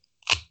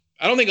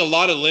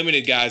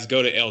limited guys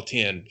go to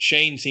L10.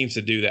 Shane seems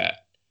to do that.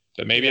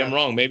 But maybe I'm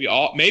wrong. Maybe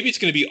it's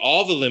going to be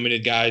all the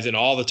limited guys and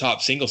all the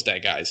top single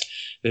stack guys.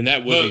 Then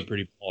that would be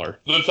pretty baller.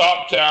 The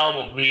top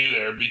talent will be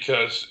there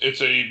because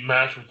it's a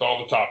match with all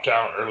the top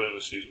talent early in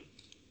the season.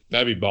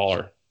 That'd be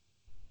baller.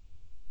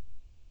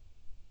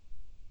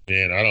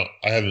 Man, I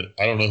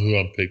don't know who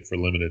I'm picked for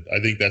limited. I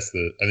think that's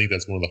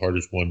one of the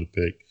hardest one to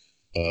pick.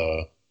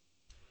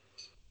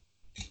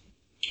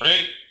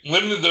 Right?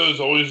 Limited though is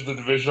always the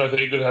division I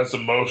think that has the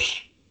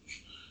most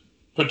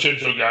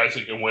potential guys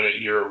that can win it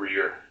year over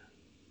year.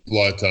 A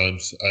lot of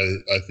times,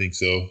 I think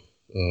so.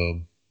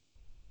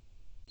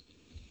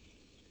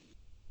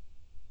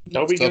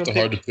 It's not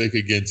hard to pick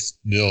against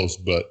Nils,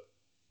 but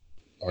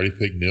I already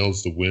picked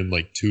Nils to win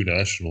like 2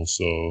 nationals.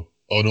 So,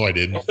 oh no, I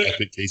didn't. I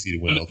picked Casey to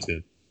win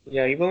L10.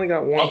 Yeah, you've only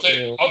got one.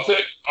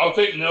 I'll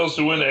take Nils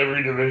to win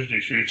every division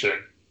he shoots in,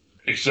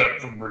 except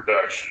for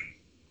production.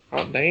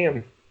 Oh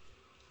damn!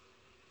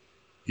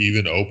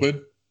 Even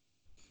open?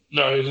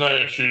 No, he's not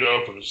going to shoot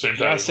open at the same time.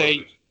 Did I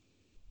say,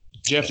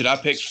 Jeff? Did I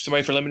pick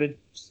somebody for limited?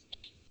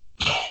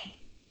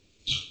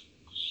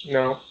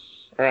 No,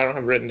 or I don't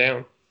have it written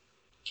down.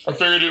 I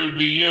figured it would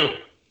be you.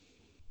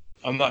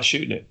 I'm not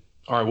shooting it,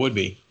 or it would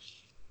be.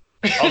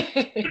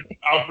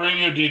 I'll bring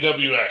you a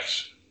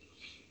DWX.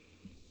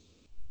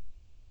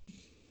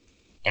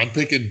 I'm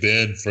picking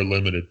Ben for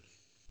limited.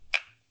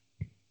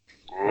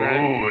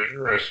 Oh,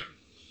 interesting.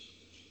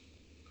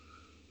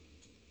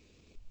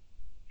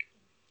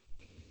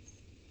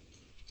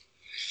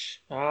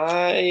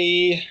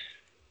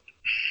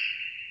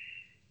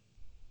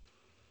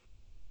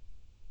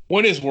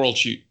 When is World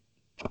Shoot?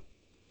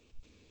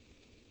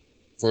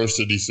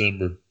 1st of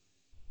December.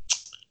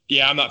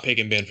 Yeah, I'm not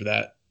picking Ben for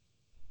that.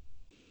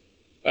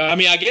 I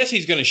mean, I guess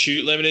he's going to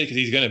shoot limited because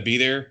he's going to be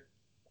there.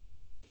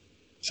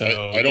 So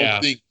I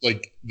don't think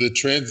like the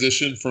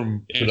transition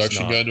from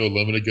production gun to a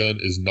limited gun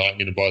is not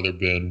going to bother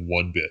Ben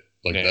one bit.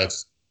 Like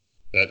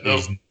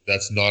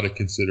that's not a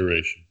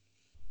consideration.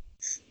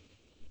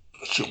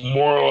 It's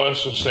more or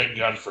less the same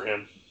gun for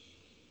him.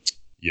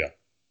 Yeah.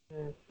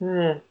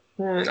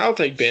 I'll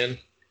take Ben.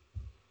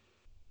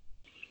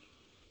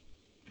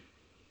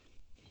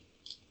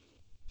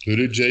 Who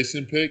did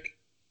Jason pick?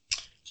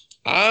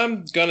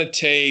 I'm gonna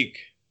take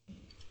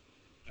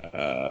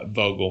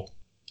Vogel.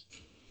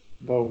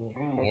 Vogel.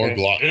 More Okay.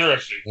 Glock.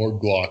 Interesting. More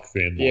Glock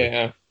fanboy.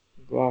 Yeah.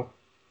 Glock.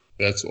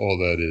 That's all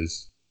that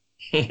is.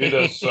 He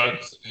does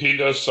suck. He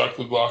does suck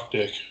the Glock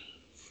dick.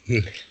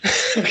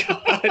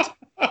 God.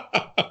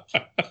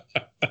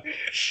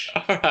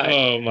 All right.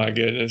 Oh my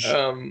goodness.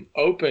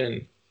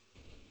 Open.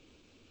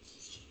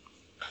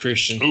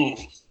 Christian. Ooh,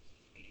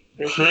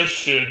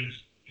 Christian's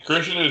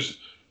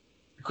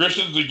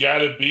the guy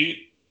to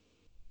beat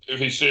if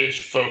he stays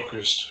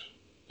focused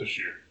this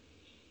year,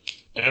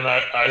 and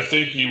I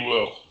think he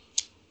will.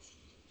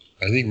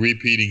 I think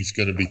repeating is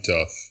going to be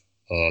tough.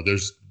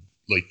 There's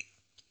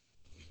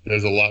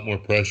a lot more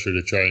pressure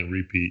to try and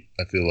repeat.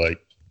 I feel like.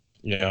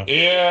 Yeah.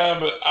 Yeah,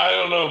 but I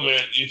don't know,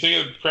 man. You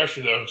think of the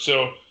pressure though.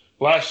 So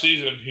last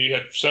season he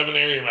had 7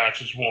 area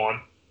matches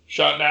won,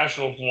 shot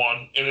nationals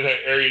won, and it had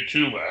area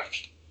 2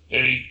 left,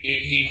 and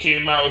he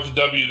came out with the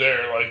W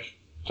there. Like,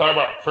 talk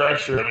about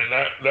pressure. I mean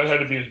that had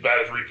to be as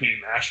bad as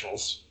repeating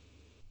nationals.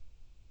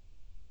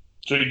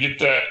 So to get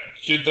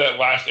that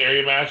last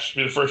area match,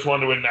 be the first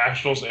one to win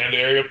nationals and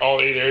all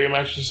 8 area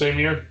matches the same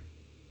year.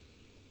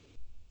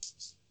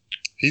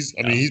 He's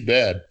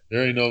bad.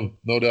 There ain't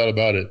no doubt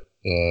about it.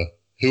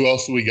 Who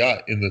else do we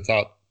got in the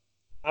top?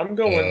 I'm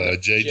going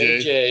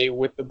JJ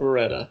with the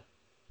Beretta.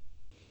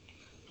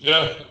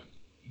 Yeah,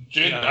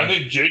 I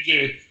think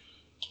JJ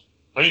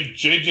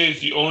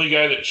is the only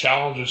guy that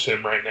challenges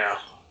him right now.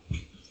 I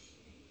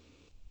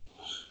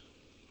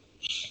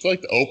feel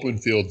like the open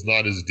field's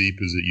not as deep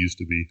as it used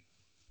to be.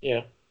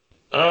 Yeah.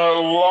 A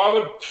lot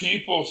of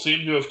people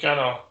seem to have kind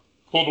of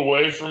pulled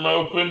away from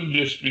open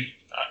just because.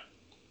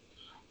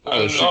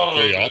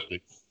 Very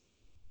optic.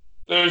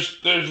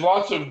 There's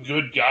lots of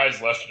good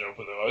guys left in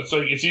open though.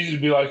 It's easy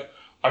to be like,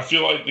 I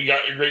feel like the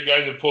great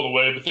guys have pulled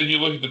away, but then you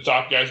look at the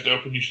top guys in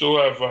open. You still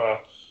have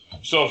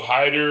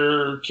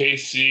Hyder,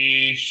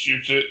 KC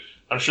shoots it.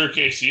 I'm sure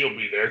KC will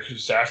be there because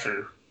it's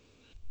after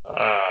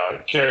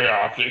Carry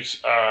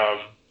Optics.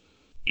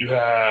 You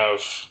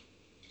have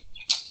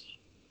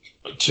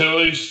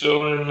Tilly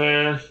still in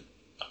there.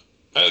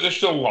 There's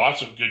still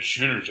lots of good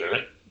shooters in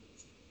it.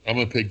 I'm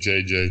gonna pick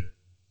JJ.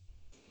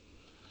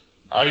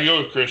 I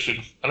go with Christian.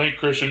 I think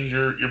Christian's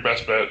your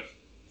best bet.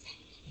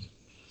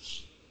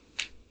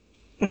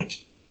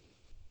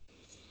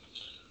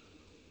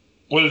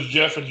 What does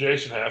Jeff and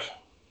Jason have?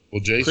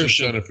 Well, Jason's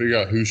Christian. trying to figure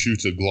out who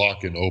shoots a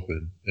Glock in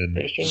open, and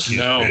Christian? he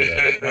can't No. do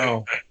that.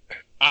 No,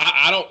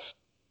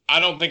 I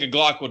don't think a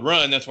Glock would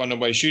run. That's why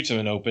nobody shoots them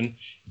in open.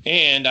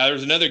 And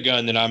there's another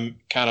gun that I'm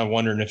kind of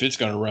wondering if it's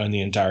going to run the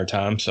entire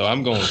time. So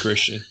I'm going with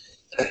Christian.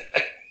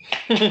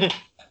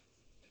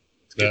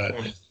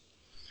 That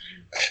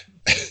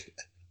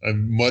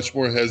I'm much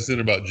more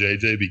hesitant about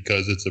JJ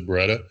because it's a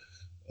Beretta,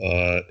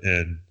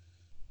 and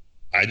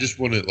I just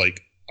want to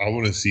I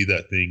want to see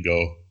that thing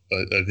go.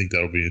 I think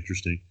that'll be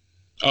interesting.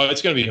 Oh,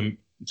 it's gonna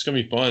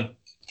be fun.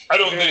 I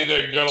don't think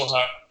that gun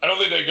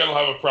will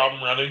have a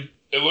problem running.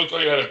 It looked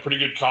like it had a pretty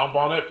good comp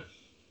on it.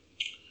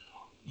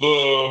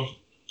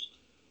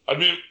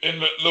 In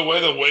the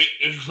way the weight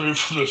is removed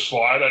from the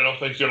slide, I don't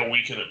think it's going to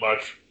weaken it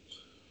much.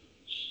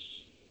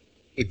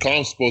 The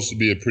comp's supposed to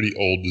be a pretty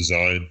old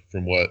design,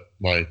 from what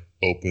my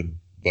open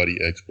buddy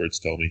experts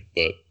tell me,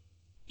 but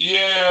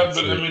Yeah,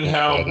 but I mean,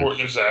 how Father.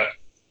 important is that?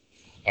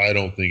 I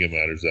don't think it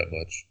matters that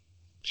much.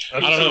 I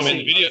don't know, man.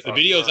 The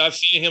videos I've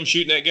seen of him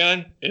shooting that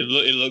gun, it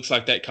looks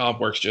like that comp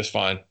works just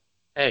fine.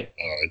 Hey,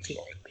 It's fine.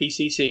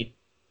 PCC.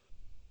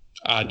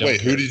 I don't. Wait,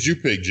 care. who did you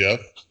pick, Jeff?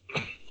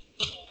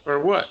 For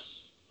what?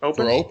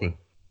 Open? For open?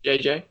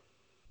 JJ?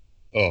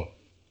 Oh,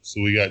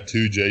 so we got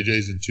 2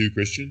 JJs and 2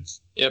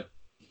 Christians. Yep.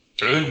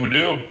 I think we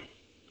do.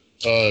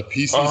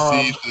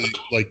 PCC,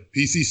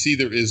 PCC,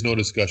 there is no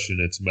discussion.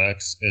 It's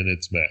max and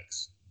it's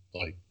max.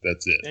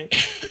 That's it.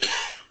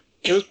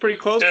 It was pretty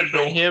close Yeah,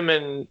 between no.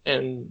 him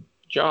and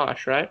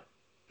Josh, right?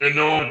 And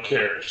no one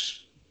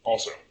cares.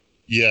 Also,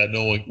 Yeah,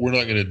 no one. We're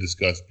not going to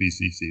discuss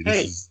PCC.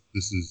 Hey.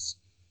 This is.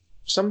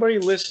 Somebody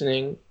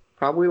listening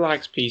probably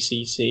likes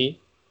PCC,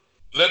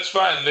 that's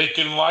fine. They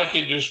can like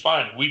it just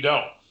fine. We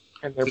don't.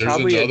 and they're There's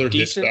probably another a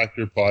decent. Hit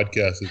Factor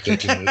podcast that they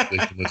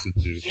can listen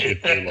to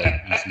if they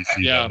like PCC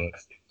Yeah. that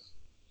much.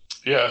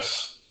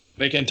 Yes.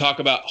 They can talk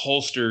about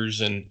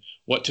holsters and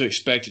what to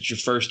expect at your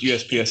first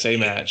USPSA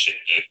match.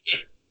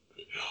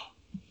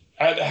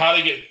 How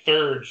to get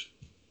third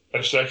at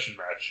a section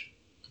match.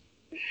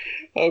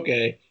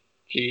 Okay,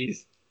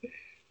 jeez.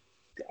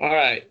 All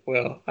right.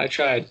 Well, I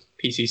tried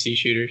PCC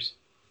shooters.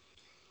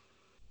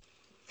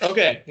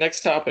 Okay,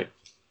 next topic.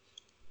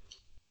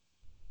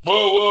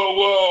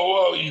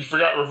 Whoa. You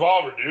forgot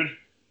revolver, dude.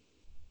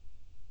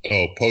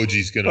 Oh,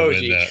 Poji's going to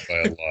Poji. win that by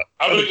a lot.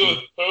 I'm going to go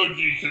with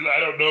Poji because I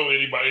don't know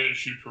anybody that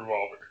shoots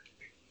revolver.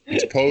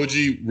 It's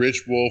Poji,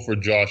 Rich Wolf, or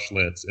Josh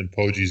Lentz, and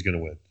Poji's going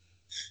to win.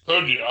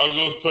 Poji. I'll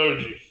go with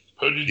Poji.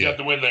 Poji's Yeah. got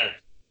the win there.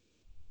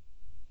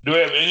 Do we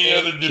have any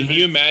other Can division?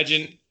 you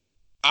imagine?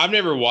 I don't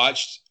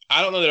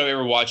know that I've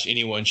ever watched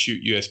anyone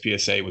shoot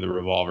USPSA with a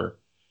revolver.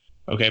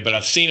 Okay, but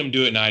I've seen them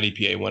do it in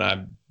IDPA when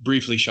I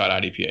briefly shot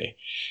IDPA.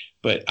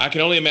 But I can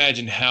only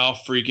imagine how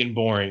freaking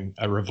boring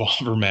a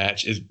revolver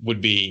match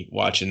would be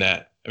watching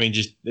that. I mean,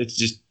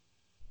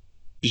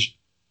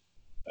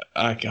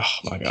 oh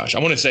my gosh. I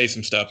want to say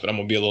some stuff, but I'm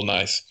going to be a little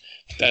nice.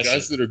 The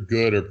guys that are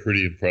good are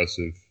pretty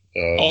impressive.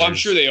 I'm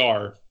sure they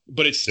are,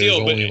 but it's There's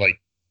still,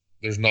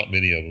 there's not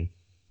many of them.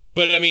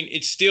 but I mean,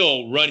 it's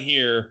still run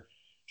here,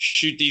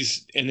 shoot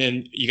these, and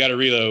then you got to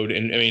reload.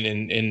 And I mean,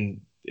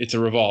 and it's a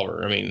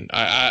revolver. I mean,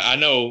 I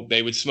know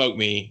they would smoke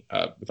me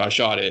if I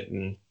shot it,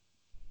 and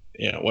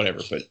whatever.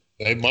 But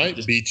They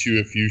might beat you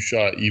if you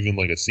shot even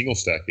like a single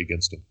stack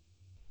against them.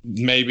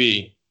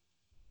 maybe.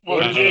 Well,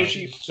 Uh-huh. Jason's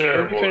He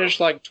terrible. finished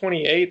like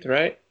 28th,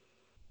 right?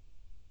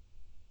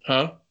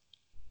 Huh?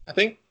 I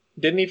think.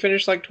 Didn't he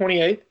finish like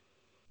 28th?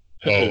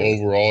 Oh,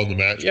 overall in the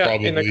match, Yeah,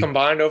 probably. in the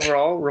combined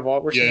overall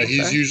revolver. Yeah, single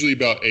he's stack? usually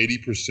about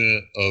 80%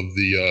 of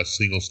the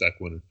single stack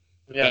winner.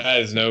 Yeah,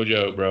 That is no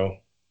joke, bro.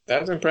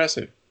 that was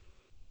impressive.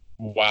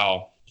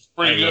 Wow.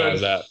 Pretty I didn't realize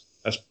good.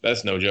 that.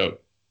 That's no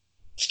joke.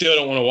 Still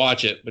don't want to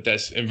watch it, but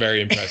that's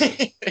very impressive.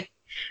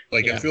 I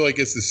Yeah. feel like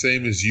it's the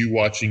same as you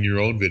watching your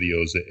own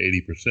videos at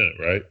 80%,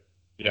 right?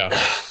 Yeah,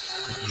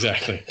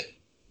 exactly.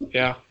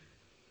 Yeah.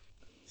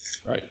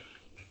 Right.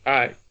 All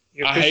right.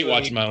 You I hate officially-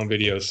 watching my own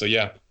videos, so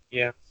yeah.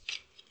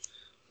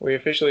 We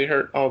officially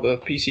hurt all the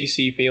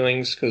PCC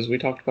feelings because we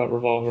talked about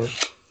revolver.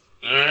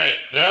 All right.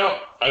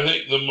 Now, I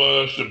think the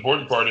most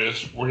important part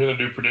is we're going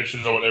to do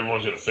predictions on what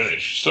everyone's going to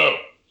finish. So,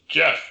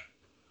 Jeff,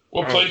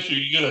 what Oh. place are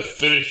you going to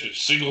finish at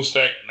Single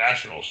Stack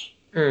Nationals?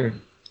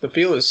 The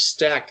field is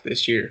stacked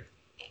this year,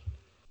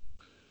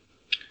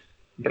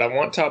 but I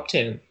want top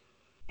 10.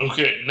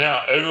 Okay,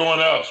 now, everyone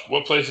else,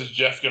 what place is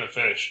Jeff going to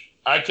finish?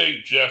 I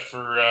take Jeff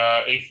for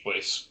 8th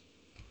place.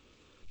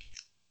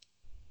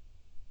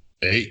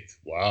 8th.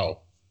 Wow.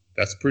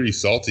 That's pretty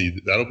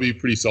salty. That'll be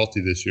pretty salty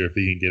this year if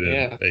he can get in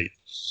Yeah. 8th.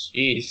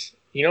 Jeez.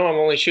 You know I'm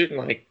only shooting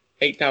like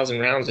 8,000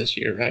 rounds this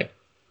year, right?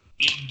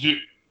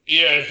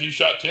 Yeah, if you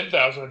shot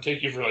 10,000, I'd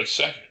take you for like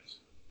seconds.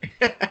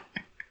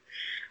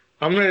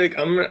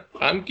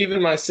 I'm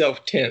giving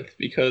myself 10th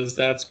because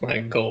that's my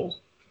goal.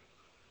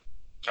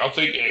 I'll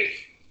take 8th.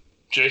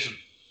 Jason.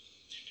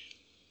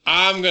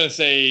 I'm gonna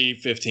say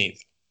 15th.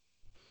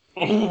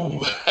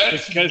 Ooh,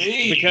 that's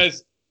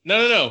Because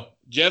no.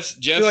 Jeff's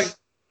like-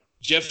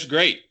 Jeff's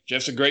great.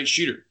 Jeff's a great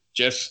shooter.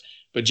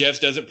 But Jeff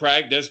doesn't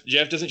practice.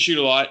 Jeff doesn't shoot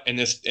a lot, and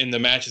the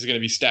match is going to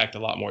be stacked a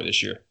lot more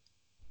this year.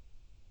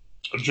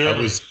 I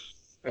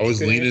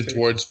was leaning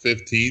towards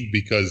 15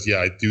 because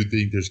I do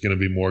think there's going to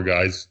be more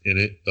guys in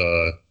it.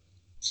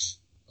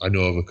 I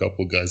know of a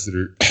couple guys that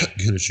are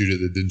going to shoot it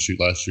that didn't shoot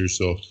last year.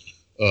 So,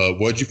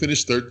 what'd you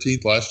finish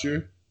 13th last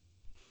year?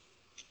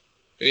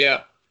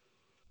 Yeah.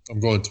 I'm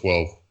going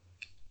 12.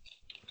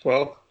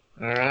 12. All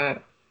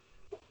right.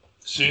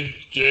 See,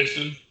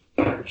 Jason,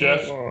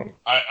 Jeff,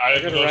 I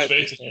have gotta no write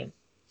faith this in you. down.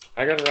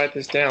 I gotta write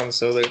this down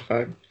so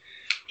that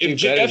If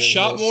Jeff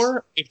shot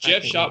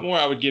more,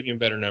 I would give him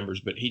better numbers.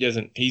 But he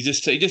doesn't. He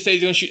just said he's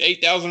going to shoot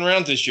 8,000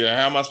 rounds this year.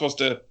 How am I supposed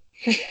to?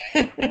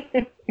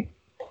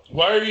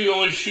 Why are you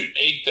only shooting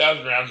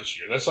 8,000 rounds this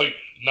year? That's like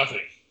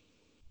nothing.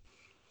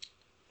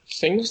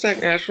 Single stack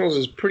nationals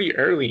is pretty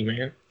early,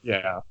 man.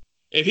 Yeah.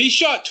 If he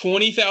shot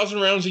 20,000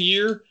 rounds a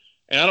year,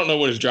 and I don't know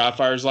what his dry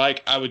fire is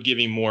like, I would give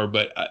him more.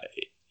 But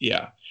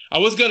I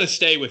was going to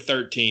stay with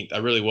 13th. I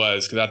really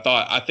was because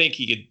I think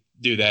he could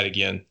do that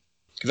again.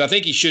 Because I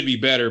think he should be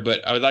better,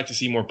 but I would like to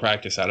see more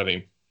practice out of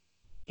him.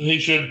 He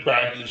should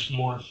practice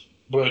more,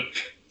 but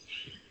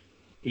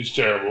he's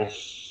terrible.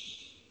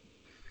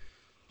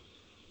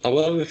 I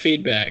love the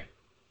feedback.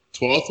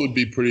 12th would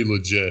be pretty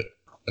legit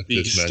at Be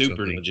this match.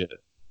 super legit.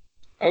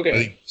 I Okay,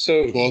 think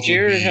so 12th would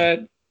Jared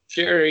be-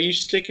 Jared, are you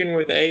sticking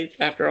with 8th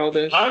after all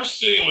this? I'm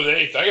sticking with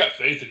 8th. I got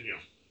faith in you.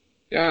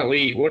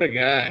 Golly, what a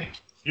guy.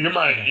 You're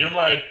my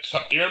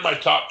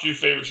top 2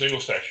 favorite single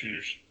stack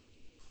shooters.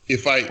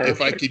 If I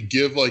Perfect. could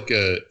give like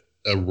a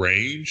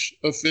range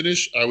of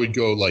finish, I would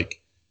go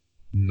like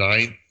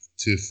 9th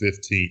to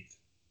 15th.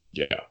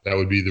 Yeah. That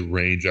would be the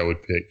range I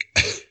would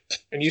pick.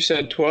 And you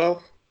said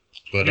 12?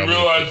 But You I'm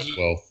realize- gonna pick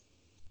 12th.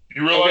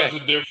 You realize Okay.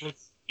 the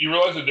difference? You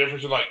realize the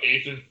difference in like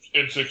 8th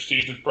and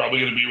 16th is probably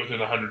going to be within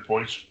 100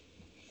 points.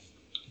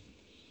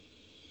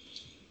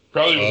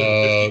 Probably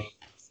within 50.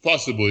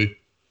 Possibly.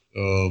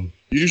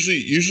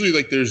 Usually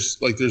like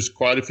there's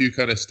quite a few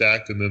kind of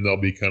stacked, and then there'll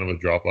be kind of a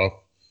drop off.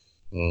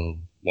 A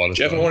lot of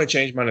Jeff, I times. want to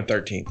change mine to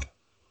 13th.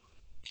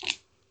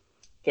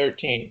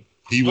 13.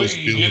 He was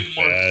You feeling get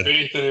more bad.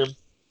 faith in him.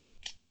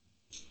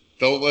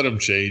 Don't let him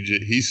change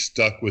it. He's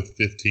stuck with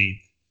 15th.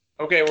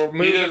 Okay, we're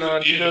moving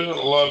on He to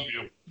doesn't love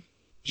you.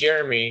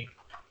 Jeremy.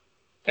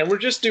 And we're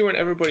just doing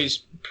everybody's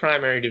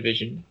primary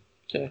division.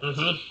 Okay.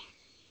 Mm-hmm.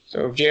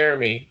 So,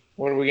 Jeremy,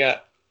 what do we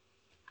got?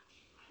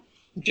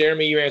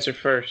 Jeremy, you answer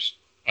first.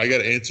 I got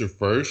to answer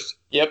first.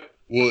 Yep.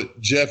 Well,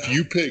 Jeff,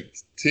 you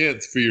picked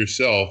 10th for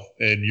yourself,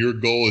 and your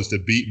goal is to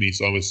beat me.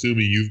 So I'm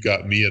assuming you've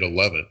got me at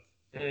 11th.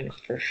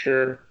 For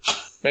sure.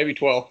 Maybe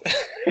 12.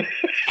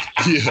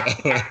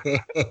 Yeah.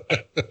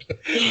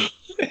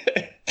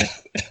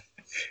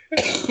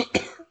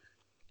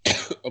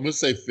 I'm gonna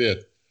say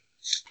 5th.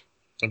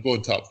 I'm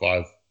going top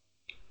 5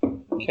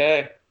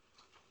 Okay.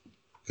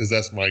 because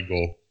that's my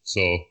goal.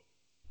 So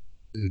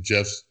if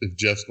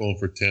Jeff's going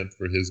for 10th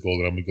for his goal,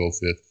 then I'm gonna go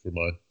 5th for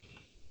mine.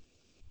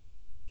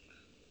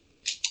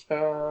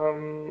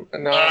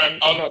 No, right,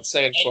 I'm not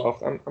saying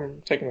 12. I'm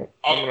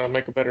gonna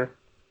make a better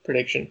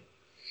prediction.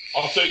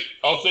 I'll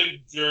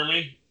take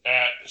Jeremy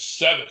at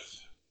 7th.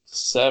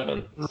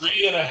 7.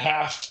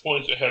 3.5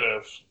 points ahead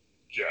of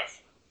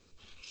Jeff.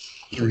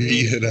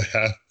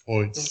 3.5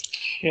 points.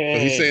 Okay. So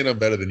he's saying I'm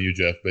better than you,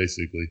 Jeff,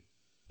 basically.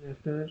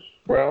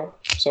 Well,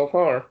 so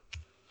far.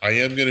 I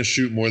am gonna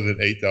shoot more than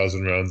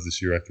 8,000 rounds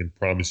this year. I can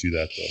promise you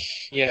that,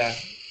 though. Yeah.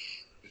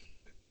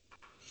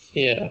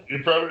 Yeah.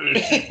 You're probably going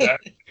to shoot that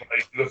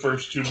like the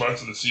first 2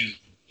 months of the season.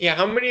 Yeah,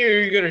 how many are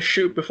you gonna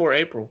shoot before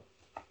April?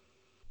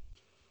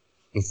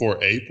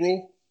 Before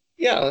April?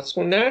 Yeah, that's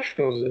when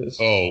Nationals is.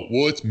 Oh,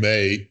 well, it's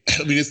May.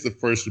 I mean, it's the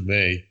 1st of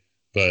May,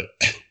 but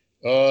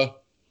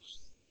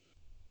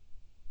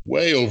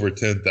way over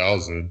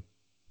 10,000.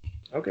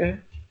 Okay.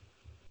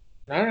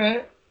 All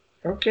right.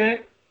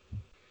 Okay.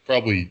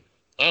 Probably,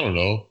 I don't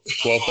know,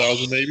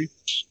 12,000 maybe.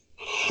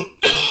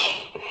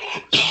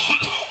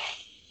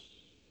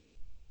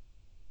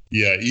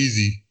 Yeah,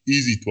 easy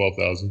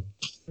 12,000.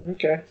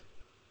 Okay.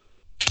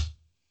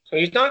 So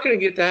he's not going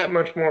to get that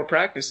much more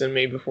practice than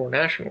me before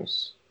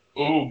Nationals.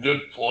 Ooh, good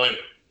point.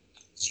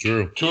 It's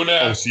true. 2.5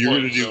 Oh, so you're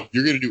points.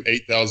 gonna do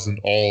 8,000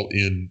 all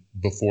in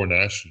before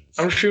nationals.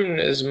 I'm shooting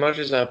as much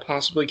as I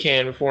possibly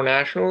can before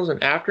Nationals,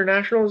 and after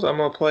Nationals, I'm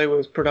going to play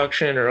with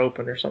production or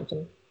open or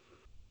something.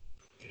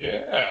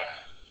 Yeah.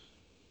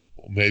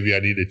 Well, maybe I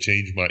need to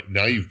change my.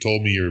 Now you've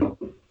told me your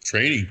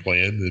training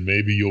plan, then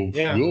maybe will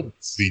be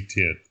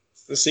 10.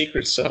 It's the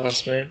secret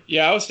sauce, man.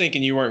 Yeah, I was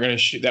thinking you weren't going to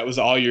shoot. That was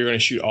all you were going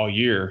to shoot all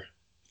year.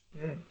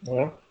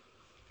 Well,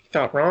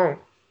 thought wrong.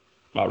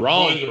 Not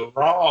wrong. Boys are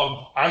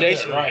wrong. I get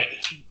Jason. it right.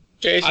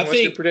 Jason, I what's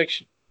your think-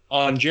 prediction?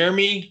 On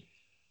Jeremy,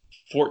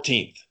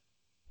 14th.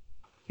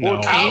 No,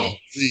 14th?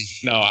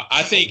 no.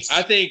 I think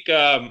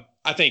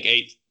I think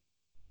 8th.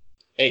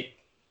 8.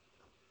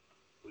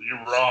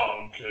 You're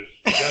wrong.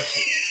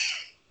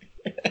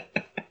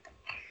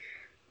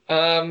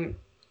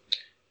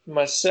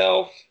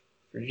 Myself,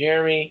 for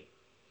Jeremy.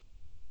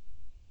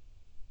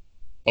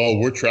 Oh,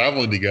 we're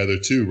traveling together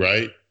too,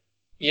 right?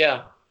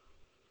 Yeah.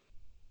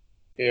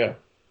 Yeah.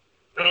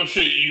 Oh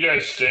shit! You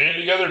guys staying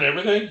together and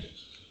everything?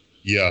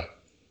 Yeah.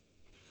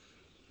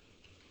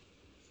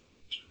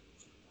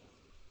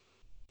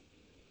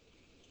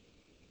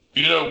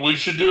 You know, we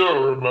should do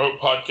a remote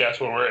podcast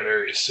when we're at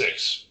Area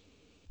 6.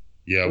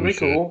 Yeah, That'd we be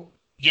should. cool.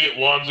 Get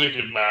Wanzik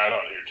and Matt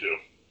on here too.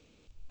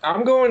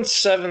 I'm going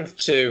 7th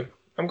too.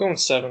 I'm going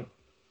 7th.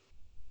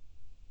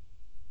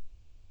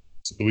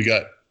 So we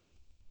got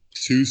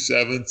 2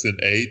 7ths and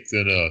 8ths,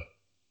 and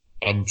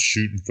I'm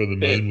shooting for the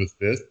moon with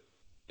 5th.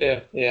 Yeah.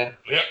 Yeah.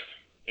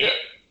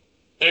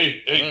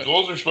 Hey, Right.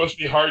 Goals are supposed to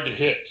be hard to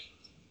hit.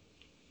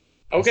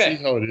 Okay.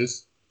 See how it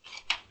is.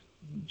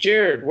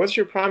 Jared, what's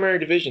your primary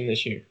division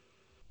this year?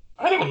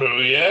 I don't know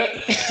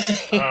yet.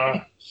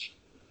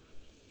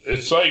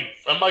 It's like,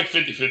 I'm like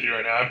 50-50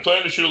 right now. I'm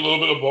planning to shoot a little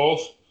bit of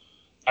both.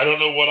 I don't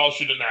know what I'll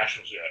shoot at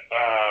Nationals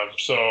yet.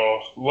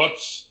 So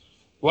let's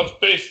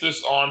base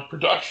this on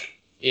production.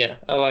 Yeah,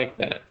 I like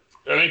that.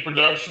 I think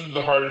production is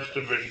the hardest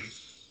division.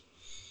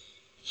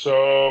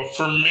 So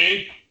for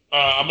me,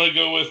 I'm going to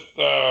go with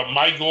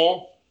my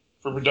goal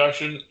for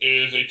production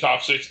is a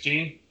top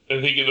 16.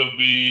 I think it'll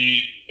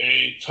be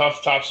a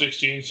tough top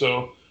 16,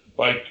 so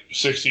like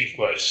 16th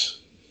place.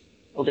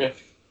 Okay.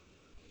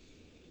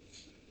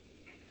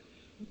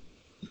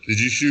 Did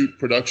you shoot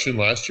production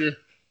last year?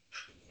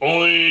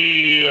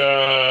 Only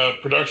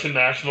production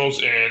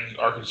nationals and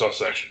Arkansas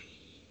section.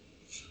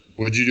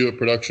 What did you do at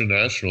production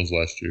nationals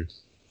last year?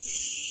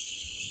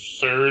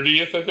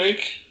 30th, I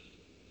think.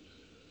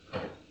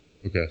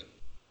 Okay.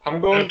 I'm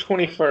going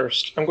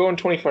 21st. I'm going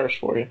 21st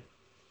for you.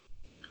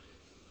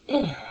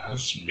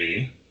 That's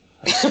me.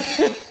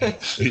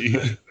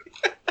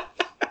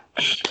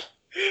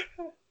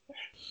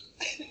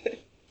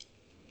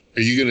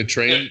 Are you going to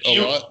train Yeah,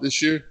 you- a lot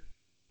this year?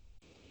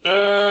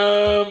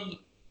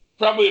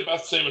 Probably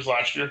about the same as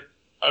last year.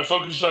 I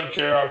focused on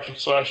care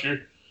options last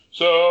year.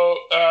 So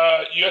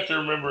you have to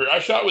remember, I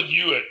shot with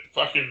you at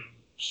fucking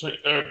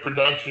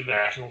production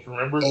nationals.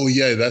 Remember? Oh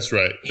yeah, that's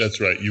right. That's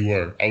right. You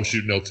were. I was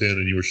shooting L10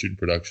 and you were shooting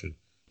production.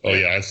 Oh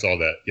yeah, I saw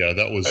that. Yeah,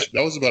 that was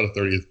about a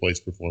 30th place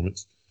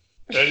performance.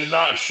 I did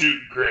not shoot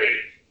great.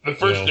 The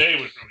first No. day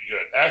was really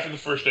good. After the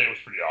first day, it was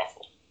pretty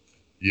awful.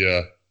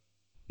 Yeah,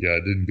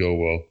 it didn't go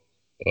well.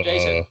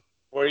 Jason,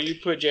 where do you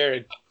put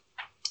Jared?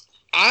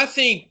 I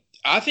think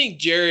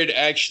Jared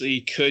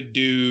actually could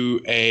do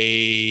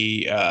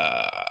a.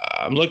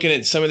 I'm looking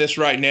at some of this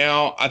right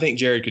now. I think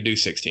Jared could do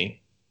 16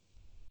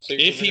 So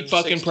you're if he giving him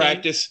fucking 16?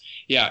 practice.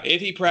 Yeah,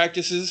 if he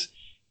practices,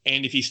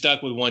 and if he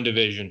stuck with one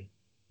division.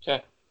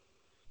 Okay.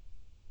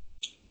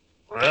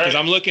 All Because right.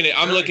 I'm looking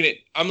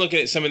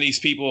at some of these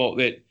people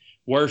that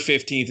were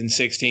 15th and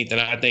 16th, and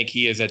I think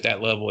he is at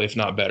that level, if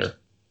not better.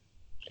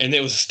 And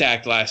it was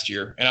stacked last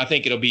year, and I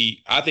think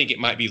it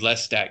might be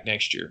less stacked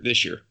this year.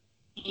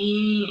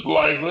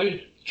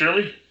 Likely.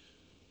 Jeremy?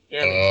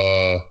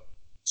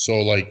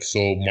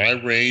 So my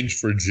range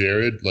for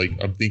Jared, like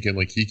I'm thinking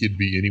like he could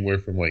be anywhere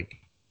from like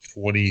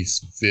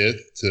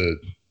 25th to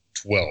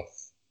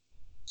 12th.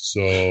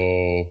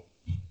 So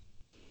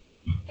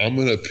I'm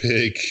gonna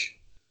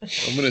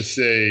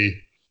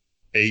say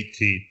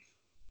 18th.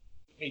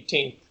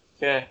 18th.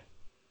 Okay.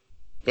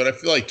 But I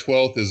feel like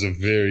 12th is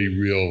very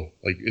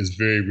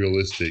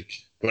realistic.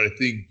 But I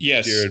think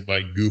Yes. Jared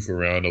might goof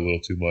around a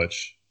little too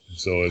much.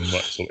 So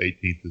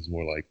 18th is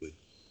more likely.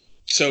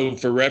 So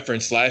for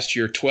reference, last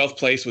year 12th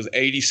place was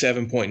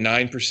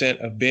 87.9%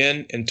 of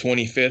Ben, and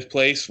 25th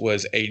place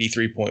was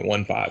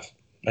 83.15.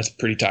 That's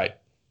pretty tight.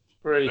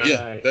 Pretty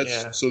Yeah,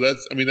 tight. so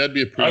that's I mean that'd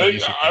be a I pretty think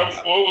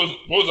decent. what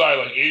was I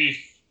like 80,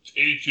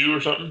 82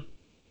 or something?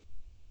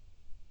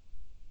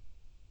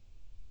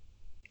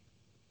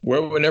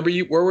 Where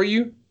were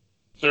you?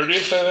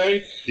 30th, I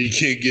think. He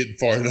can't get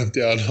far enough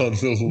down on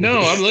the No,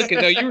 I'm looking.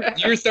 No, you're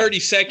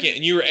 32nd,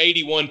 and you were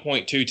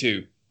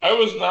 81.22. I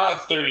was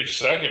not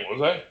 32nd,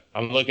 was I?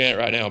 I'm looking at it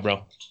right now,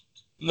 bro.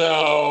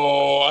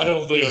 No, I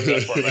don't think I was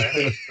that far back. I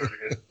think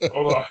it's 30th.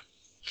 Hold on.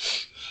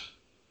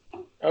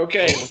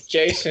 Okay,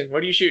 Jason,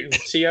 what are you shooting?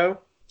 CO?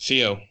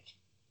 CO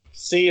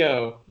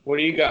CO. What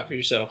do you got for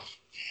yourself?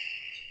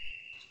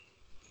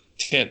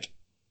 10th.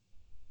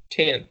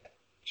 10th.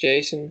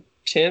 Jason,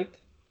 10th.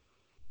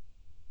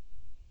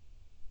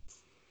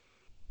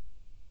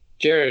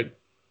 Jared,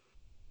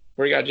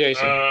 where you got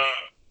Jason?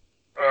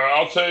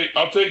 I'll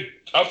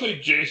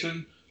take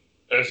Jason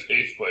as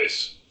 8th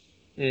place.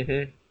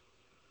 Mm-hmm.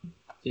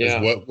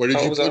 Yeah. Where did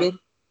I you was put on- him?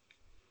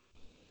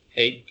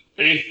 8th.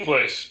 8th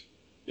place.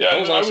 Yeah, I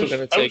was also going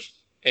to take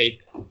 8th.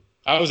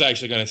 I was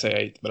actually going to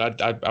say 8th,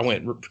 but I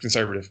went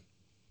conservative.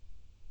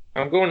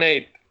 I'm going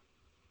 8th.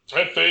 I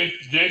have faith.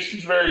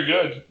 Jason's very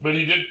good, but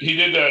he did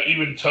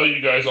even tell you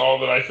guys all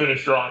that I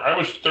finished wrong. I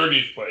was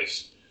 30th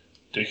place,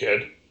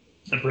 dickhead,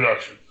 in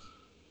production.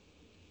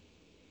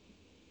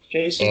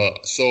 Jason?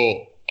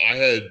 So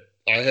I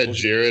I had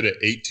Jared at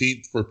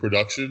 18th for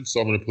production,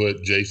 so I'm going to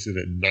put Jason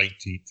at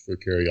 19th for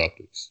carry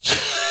optics.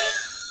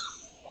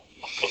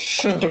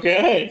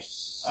 Okay.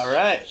 All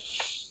right.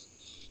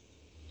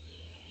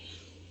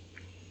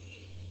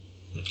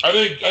 I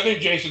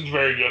think Jason's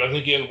very good. I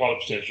think he has a lot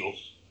of potential.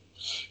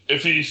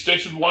 If he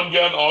sticks with one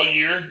gun all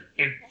year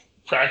and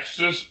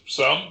practices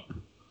some,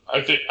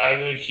 I think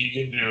he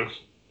can do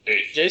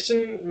 8th.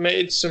 Jason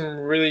made some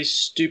really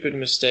stupid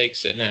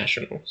mistakes at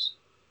nationals.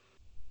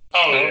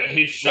 Oh yeah,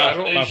 he shot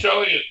a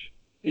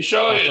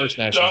first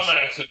nationals.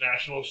 dumbass at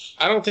nationals.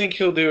 I don't think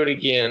he'll do it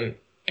again,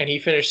 and he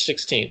finished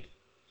 16th.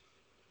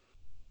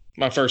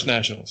 My first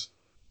nationals.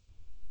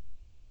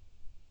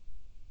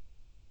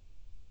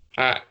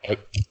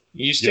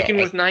 You sticking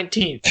with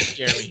 19th,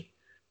 Jeremy?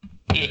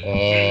 Do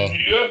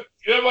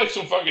you have like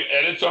some fucking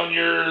edits on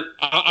your?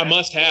 I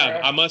must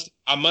have. I must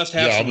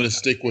have. Yeah, I'm going to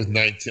stick with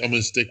 19. I'm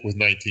going to stick with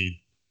 19.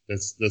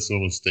 That's what I'm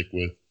going to stick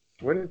with.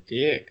 What a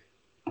dick.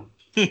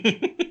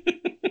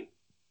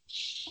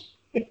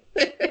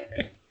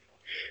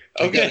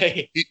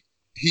 Okay.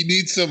 He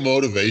needs some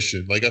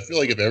motivation. Like, I feel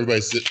like if everybody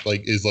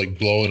is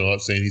blowing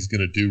up saying he's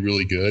going to do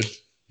really good,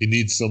 he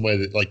needs somebody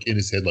that like in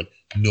his head like,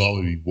 no, I'm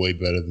going to be way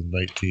better than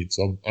 19.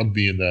 So I'm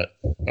being that.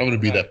 I'm going to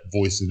be that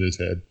voice in his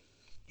head.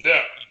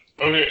 Yeah.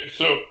 Okay.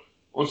 So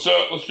let's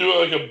do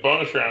like a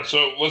bonus round.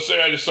 So let's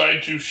say I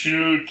decide to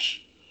shoot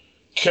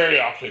carry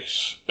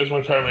optics as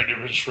my primary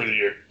difference for the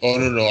year. Oh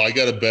no, I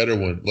got a better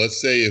one. Let's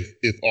say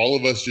if all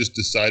of us just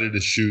decided to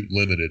shoot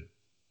limited,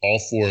 all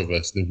 4 of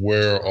us, then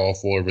where are all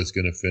 4 of us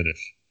going to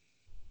finish?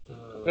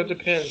 That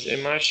depends.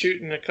 Am I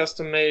shooting a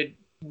custom-made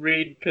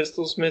Reed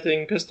pistol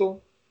smithing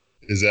pistol?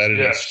 Is that an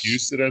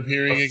excuse that I'm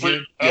hearing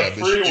again? Yeah,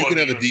 but you can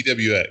have a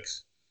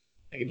DWX.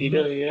 Like a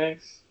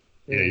DWX?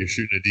 Yeah, you're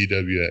shooting a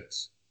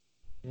DWX.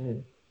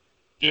 Mm.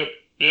 Yep.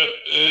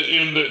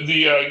 And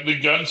the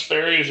guns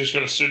fairy is just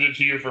going to send it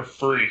to you for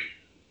free.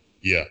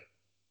 Yeah.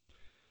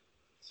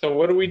 So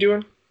what are we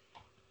doing?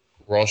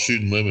 We're all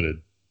shooting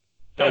limited.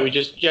 Are we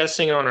just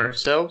guessing on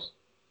ourselves?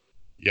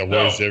 Yeah,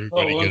 where's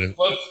everybody going to...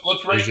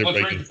 Let's rate the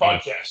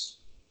podcast.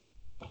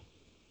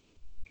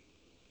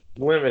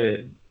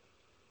 Limited.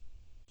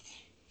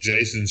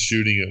 Jason's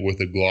shooting it with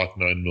a Glock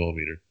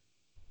 9mm.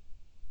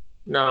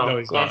 No,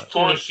 he's not. Of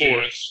course he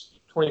is.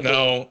 24.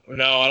 No,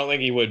 I don't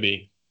think he would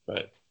be.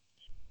 But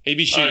he'd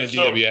be shooting a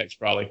DWX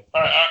probably.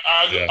 All right,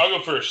 I'll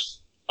go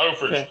first.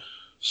 Okay.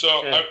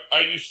 So Okay.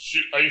 I used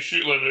to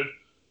shoot limited.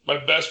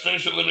 My best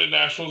finish at limited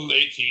nationals was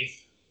 18th.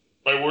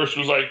 My worst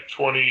was like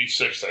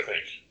 26th, I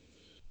think.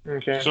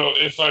 Okay. So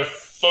if I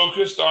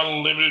focused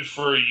on limited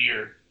for a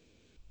year,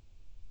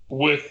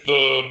 with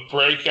the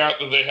breakout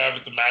that they have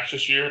at the match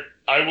this year,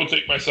 I will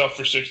take myself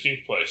for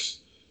 16th place.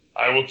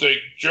 I will take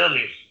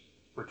Jeremy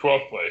for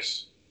 12th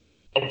place.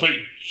 I'll take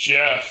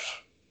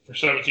Jeff for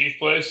 17th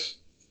place.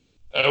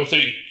 I will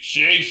take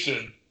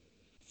Jason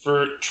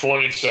for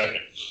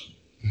 22nd.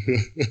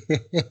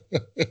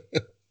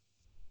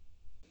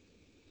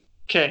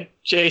 Okay,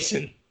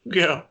 Jason,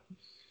 go.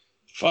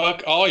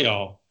 Fuck all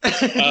y'all.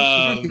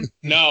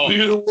 No,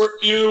 You're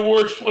the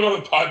worst one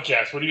on the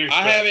podcast. What do you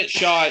expect?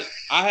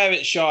 I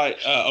haven't shot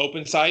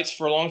open sights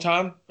for a long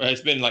time.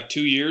 It's been like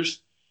 2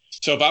 years.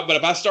 So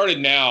if I started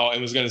now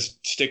and was going to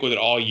stick with it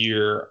all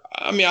year,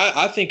 I mean,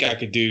 I think I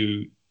could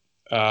do.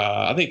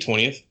 I think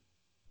 20th.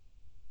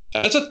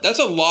 That's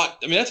a lot.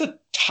 I mean, that's a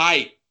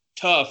tight,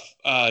 tough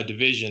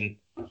division,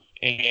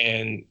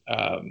 and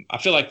I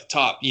feel like the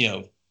top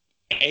 8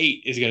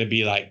 is going to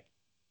be like,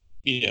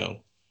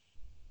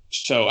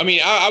 So I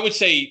mean, I would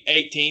say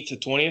 18th to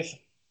 20th.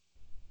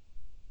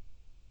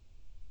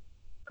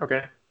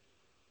 Okay.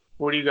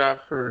 What do you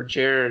got for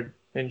Jared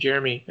and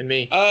Jeremy and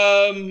me?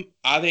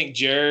 I think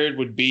Jared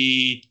would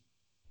be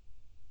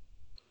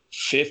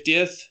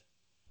 50th.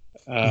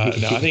 No,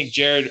 I think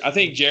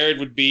Jared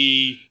would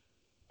be.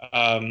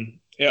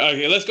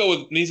 Okay, let's go with.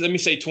 Let me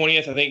say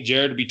 20th. I think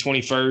Jared would be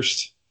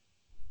 21st.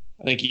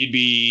 I think you'd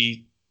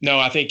be. No,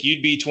 I think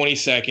you'd be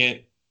 22nd.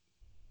 I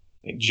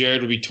think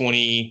Jared would be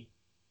 20.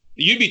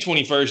 You'd be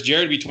 21st.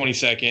 Jared would be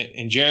 22nd,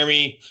 and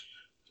Jeremy,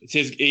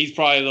 he's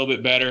probably a little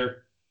bit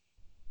better,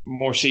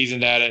 more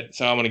seasoned at it.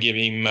 So I'm going to give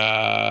him.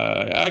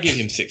 I'll give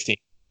him 16.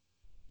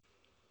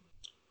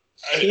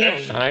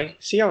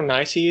 See how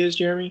nice he is,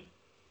 Jeremy?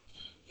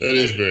 That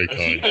is very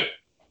kind.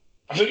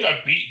 I think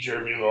I beat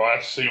Jeremy in the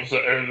last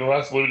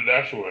limited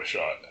national I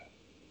shot.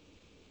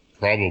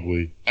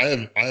 Probably.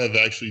 I have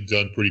actually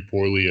done pretty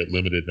poorly at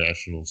limited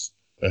nationals.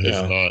 That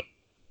has not.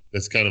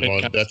 That's kind of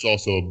on. That's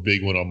also a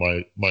big one on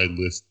my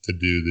list to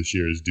do this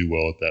year is do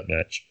well at that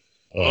match.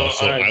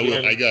 So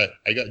I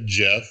got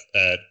Jeff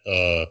at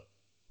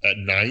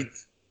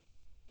 9th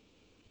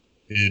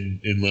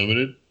in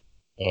limited.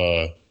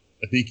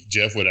 I think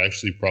Jeff would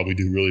actually probably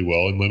do really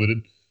well in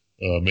limited,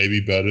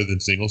 maybe better than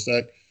single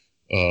stack.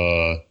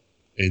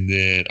 And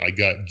then I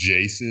got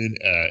Jason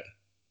at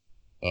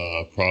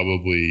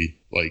probably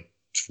like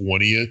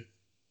 20th,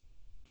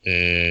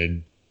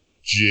 and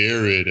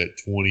Jared at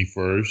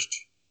 21st.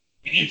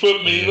 You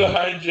put me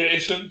behind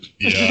Jason?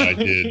 Yeah, I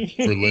did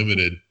for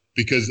limited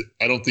because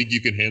I don't think you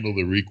can handle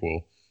the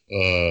recoil.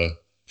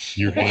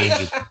 your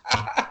hands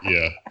are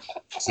yeah.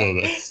 So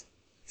that's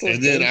Those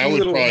and then dainty I would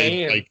little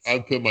probably hands. like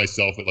I'd put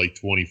myself at like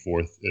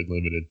 24th at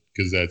limited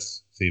because that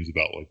seems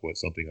about like what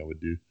something I would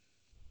do.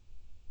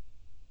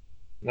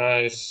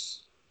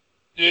 Nice.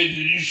 Yeah, did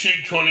you shoot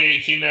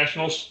 2018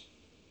 Nationals?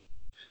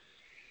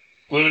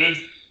 Limited?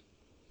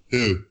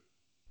 Who?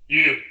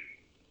 You.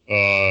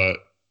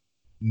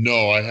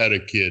 No, I had a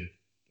kid.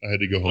 I had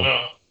to go home.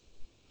 No.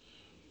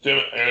 Damn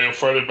it, I gotta go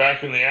farther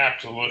back in the app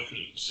to look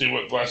see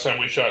what last time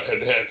we shot head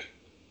to head.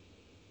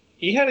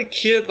 He had a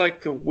kid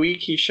like the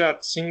week he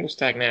shot single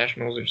stack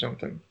nationals or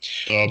something.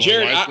 My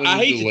Jared, wife I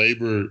went hate into to-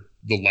 labor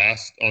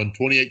on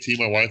 2018.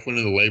 My wife went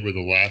into labor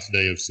the last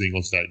day of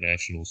single stack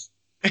nationals,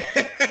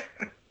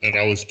 and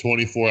I was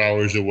 24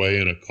 hours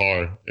away in a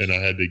car, and I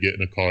had to get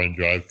in a car and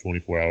drive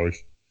 24 hours.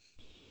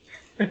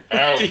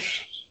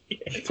 Ouch.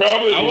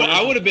 Probably.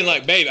 I would have been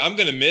like, babe, I'm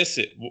gonna miss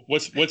it.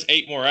 What's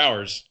 8 more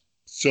hours?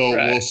 So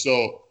Right.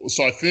 so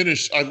I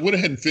finished. I went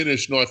ahead and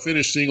finished. No, I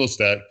finished single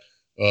stack,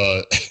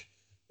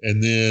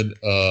 and then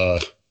I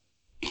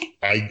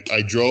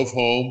drove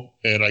home,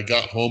 and I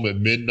got home at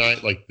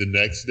midnight like the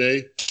next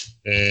day,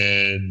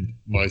 and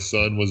my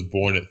son was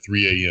born at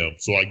 3 a.m.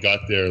 So I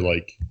got there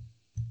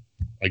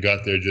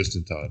just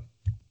in time.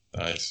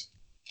 Nice.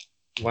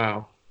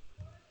 Wow.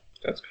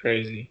 That's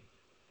crazy.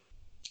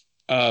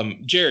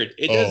 Jared,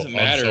 it doesn't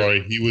matter. I'm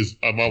sorry. He was.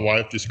 My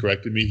wife just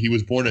corrected me. He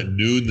was born at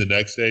noon the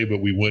next day,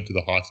 but we went to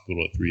the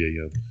hospital at 3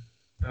 a.m.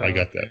 I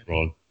got that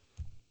wrong.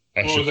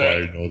 I What should was that?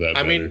 probably know that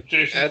I better. mean,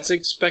 Jason. that's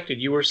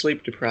expected. You were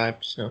sleep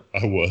deprived, so.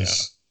 I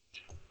was.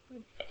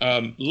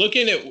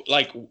 Looking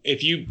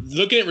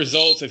at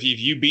results, if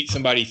you beat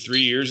somebody 3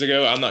 years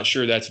ago, I'm not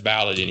sure that's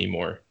valid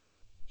anymore.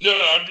 No,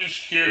 I'm just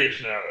curious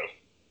now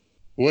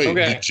though. Wait,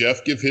 Okay. did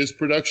Jeff give his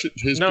prediction?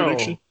 No.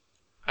 Prediction?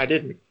 I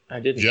didn't.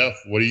 Jeff,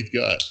 what do you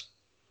got?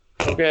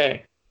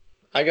 Okay.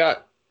 I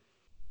got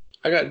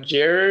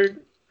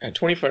Jared at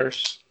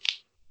 21st.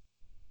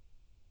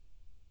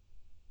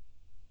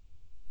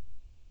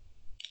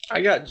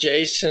 I got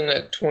Jason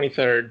at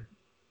 23rd.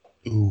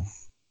 Ooh,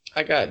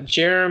 I got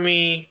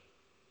Jeremy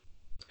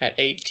at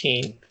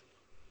 18th.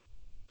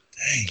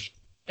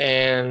 dang.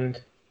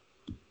 And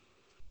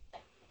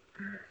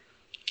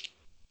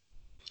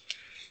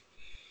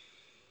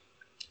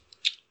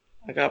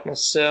I got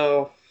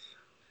myself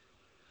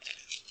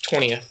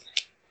 20th.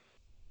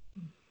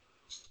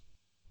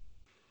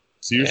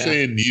 So you're Yeah.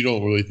 saying you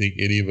don't really think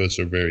any of us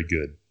are very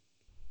good?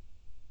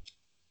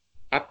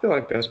 I feel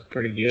like that's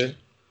pretty good.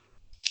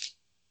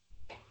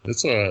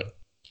 That's all right.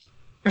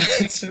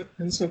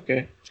 it's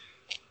okay.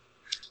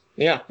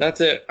 Yeah,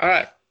 that's it. All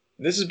right.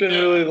 This has been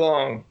really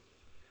long.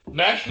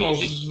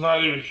 Nationals is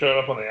not even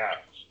showing up on the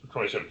app for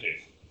 2017.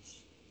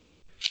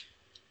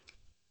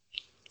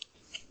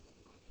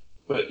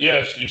 But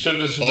yes, you said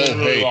this has been Oh,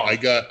 really hey,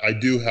 long. I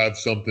do have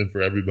something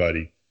for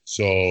everybody.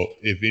 So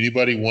if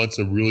anybody wants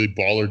a really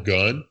baller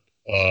gun,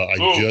 I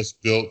Ooh.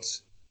 just built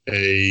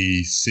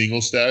a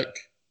single stack.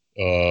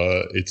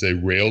 It's a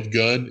railed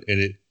gun, and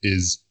it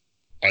is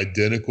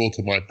identical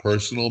to my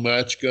personal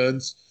match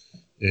guns.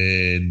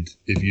 And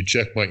if you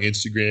check my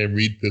Instagram,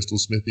 Reed Pistol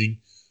Smithing,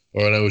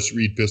 or I was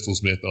Reed Pistol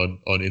Smith on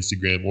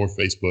Instagram or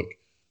Facebook,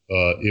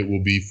 it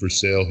will be for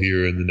sale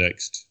here in the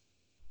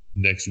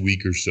next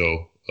week or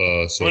so. So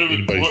What if are we-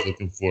 anybody's what-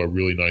 looking for a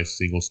really nice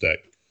single stack,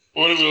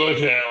 What are we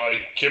looking at?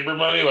 Like Kimber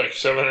money, like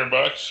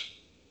 $700?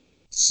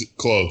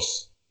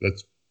 close.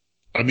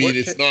 I mean, What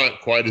it's not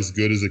quite as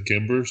good as a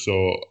Kimber,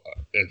 so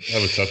I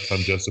have a tough time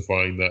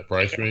justifying that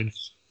price range.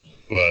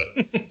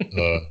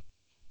 But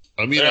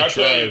I mean, Hey, I I'll tell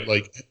tried. you-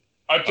 Like,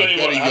 I'll tell I've you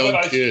got what. a How young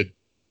about kid.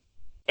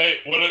 Hey,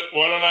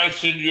 why don't I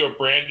send you a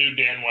brand new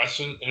Dan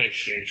Wesson in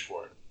exchange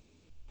for it?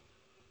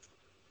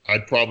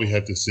 I'd probably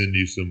have to send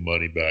you some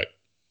money back.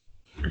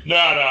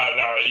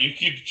 No. You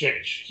keep the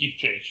change. Keep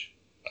change.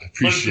 I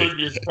Put it appreciate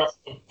towards that.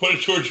 put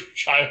it towards your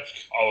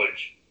child's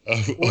college.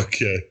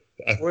 Okay,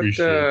 I What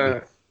appreciate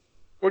it.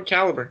 what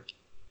caliber?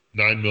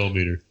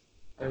 9mm.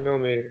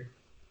 9mm.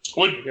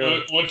 Yeah.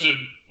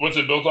 What's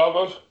it built off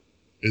of?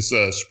 It's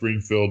a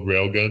Springfield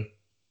railgun.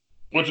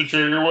 What's the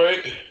trigger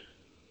weight?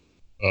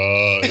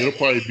 It'll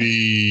probably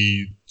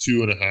be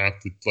 2.5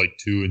 to like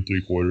 2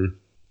 3/4.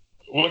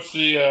 What's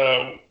the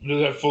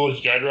does it have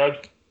Fuller's guide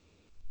rod?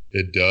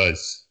 It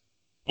does.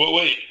 Well,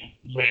 wait,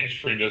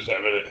 mainspring does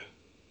have it.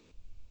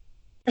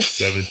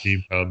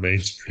 17-pound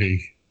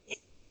mainspring.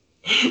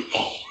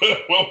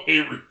 Well,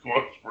 hey,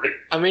 mainspring.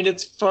 I mean,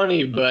 it's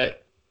funny,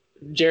 but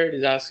Jared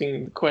is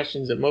asking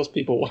questions that most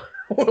people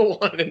will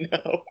want to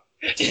know.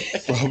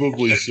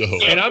 Probably so.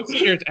 And I'm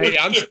sitting here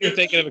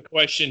thinking of a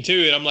question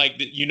too, and I'm like,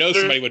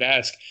 somebody would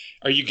ask,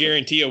 "Are you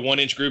guarantee a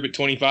 1-inch group at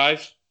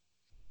 25?"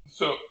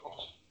 So,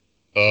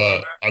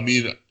 I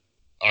mean,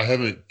 I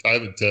haven't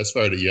test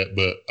fired it yet,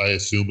 but I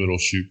assume it'll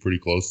shoot pretty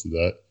close to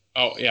that.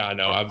 Oh yeah, I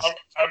know. I'm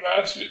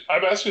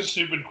asking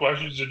stupid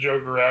questions to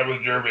joke around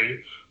with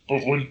Jeremy,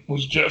 but when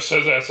Jeff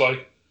says that, it's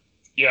like,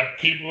 yeah,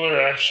 people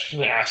are actually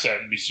going to ask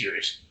that and be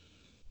serious.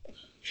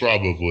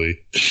 Probably.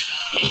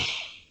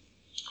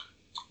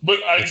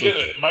 But I That's get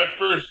okay. it. My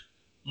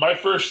My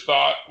first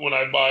thought when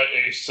I buy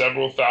a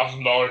several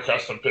 $1,000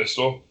 custom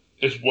pistol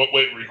is what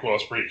weight recoil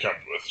spring it comes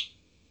with.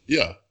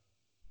 Yeah.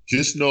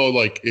 Just know,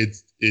 like,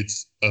 it's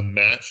a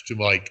match to,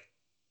 like,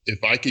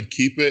 if I could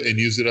keep it and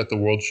use it at the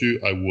World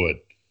Shoot, I would.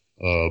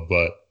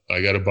 But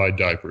I got to buy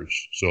diapers,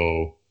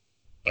 so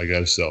I got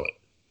to sell it.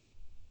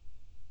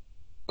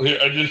 Okay,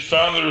 I just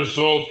found the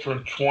results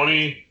from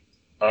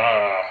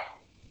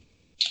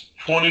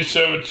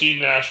 2017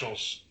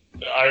 Nationals.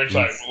 Iron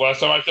Sight.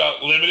 Last time I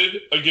shot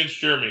limited against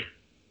Jeremy.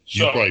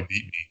 You So, probably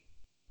beat me.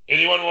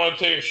 anyone want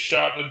to take a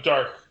shot in the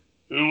dark?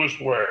 Who was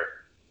where?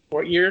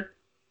 What year?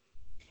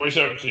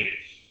 2017.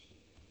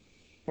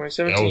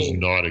 2017. That was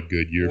not a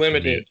good year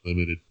Limited. for me.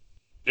 Limited.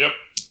 Yep.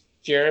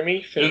 Jeremy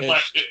It's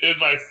finished.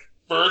 my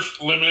first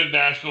limited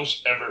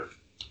Nationals ever.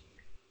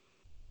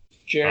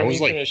 Jeremy I was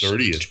like finished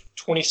 30th.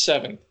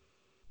 27th.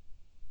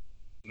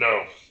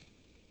 No.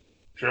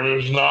 Jeremy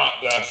was not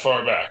that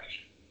far back.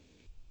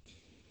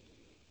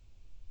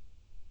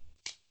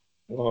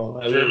 Well,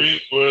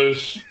 Jeremy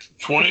was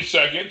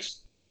 22nd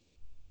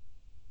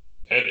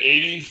at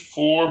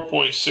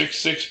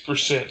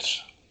 84.66%.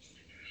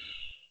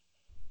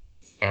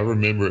 I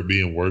remember it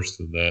being worse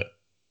than that.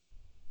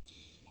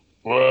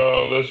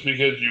 Well, that's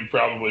because you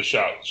probably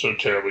shot so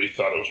terribly you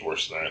thought it was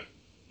worse than that.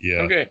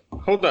 Yeah. Okay,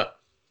 hold up.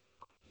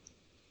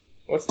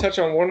 Let's touch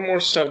on one more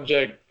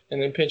subject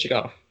and then pinch it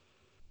off.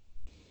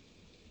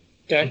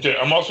 Okay. Okay,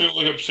 I'm also going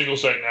to look up single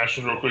site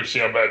nationals real quick, see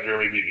how bad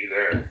Jeremy beat me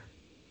there.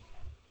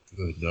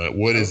 Good night.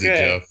 What is it,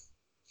 Okay. Jeff?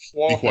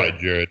 Walther. Be quiet,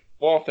 Jared.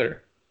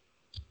 Walther.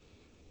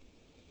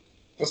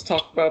 Let's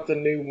talk about the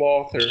new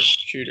Walther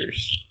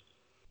shooters.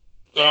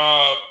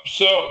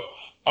 So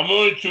I'm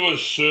going to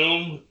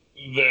assume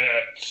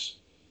that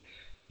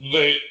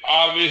they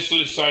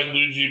obviously signed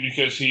Luigi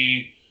because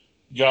he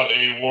got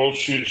a world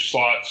shoot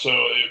slot, so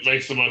it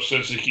makes the most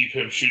sense to keep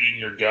him shooting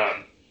your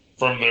gun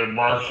from their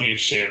marketing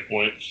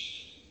standpoint.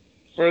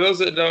 For those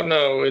that don't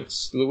know,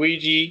 it's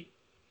Luigi.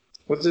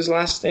 What's his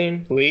last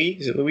name? Lee?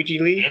 Is it Luigi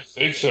Lee? I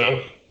think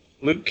so.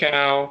 Luke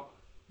Cow.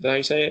 Is that how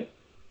you say it?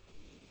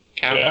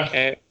 Cow.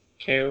 Yeah.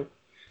 Cow.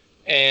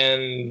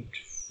 And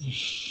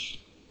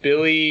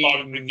Billy.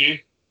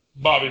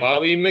 Bobby.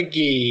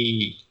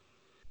 McGee.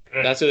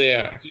 Yeah. That's who they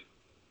are.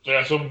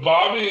 Yeah, so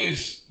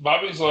Bobby's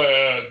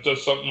like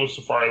does something with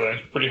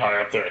Safariland, pretty high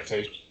up there, I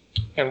think.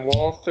 And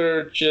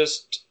Walther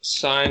just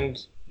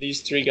signed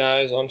these three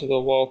guys onto the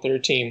Walther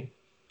team.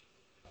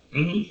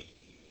 Mm-hmm.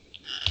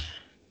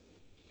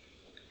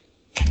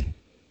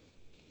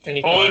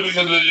 Any Only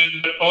thoughts?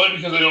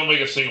 because they don't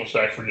make a single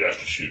stack for Jeff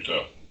to shoot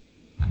though.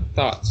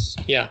 Thoughts?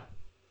 Yeah,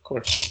 of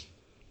course.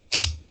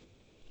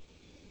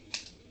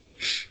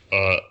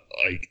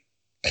 Like,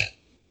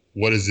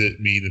 what does it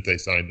mean if they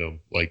signed him?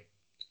 Like,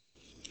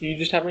 Do you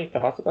just have any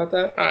thoughts about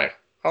that? All right,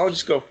 I'll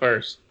just go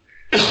first.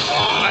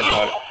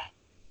 I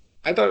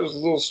thought it was a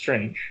little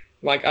strange.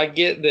 Like, I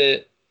get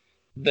that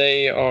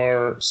they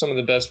are some of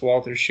the best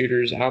Walther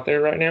shooters out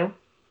there right now.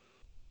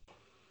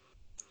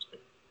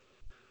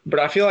 But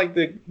I feel like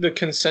the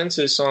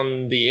consensus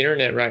on the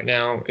internet right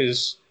now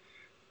is,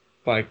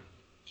 like,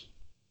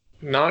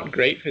 not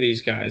great for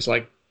these guys.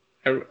 Like,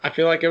 I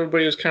feel like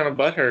everybody was kind of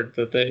butthurt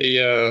that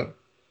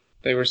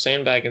they were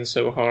sandbagging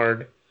so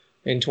hard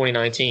in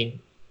 2019.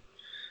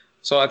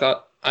 So I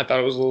thought it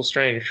was a little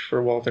strange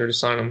for Walther to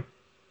sign him,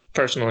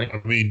 personally.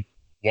 I mean,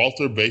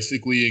 Walther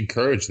basically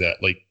encouraged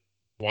that. Like,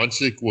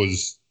 Wanchik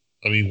was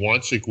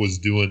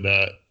doing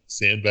that,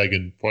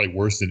 sandbagging probably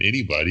worse than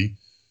anybody.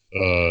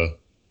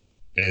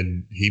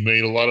 And he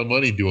made a lot of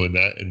money doing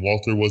that, and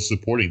Walther was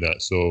supporting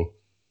that. So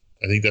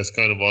I think that's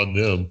kind of on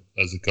them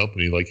as a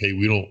company. Like, hey,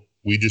 we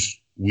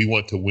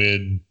want to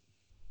win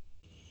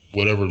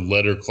whatever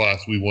letter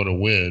class we want to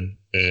win,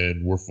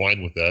 and we're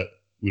fine with that.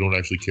 We don't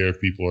actually care if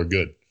people are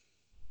good.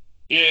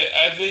 Yeah,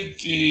 I think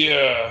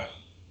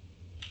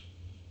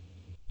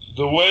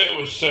the way it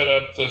was set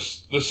up, the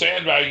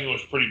sandbagging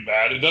was pretty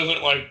bad. It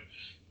doesn't, like,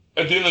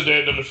 at the end of the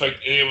day, it doesn't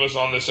affect any of us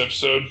on this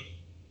episode.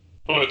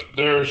 But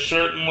there are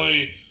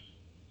certainly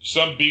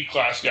some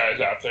B-class guys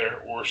out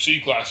there or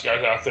C-class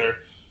guys out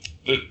there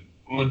that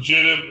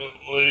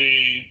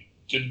legitimately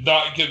did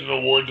not get an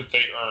award that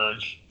they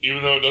earned,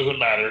 even though it doesn't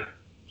matter,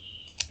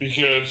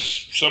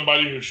 because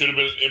somebody who should have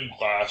been in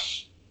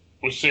M-class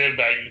was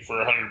sandbagging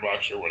for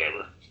 $100 or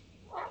whatever.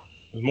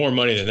 There's more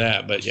money than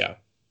that, but yeah.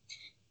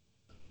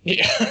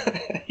 Yeah.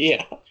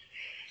 Yeah.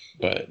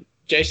 But,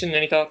 Jason,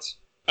 any thoughts?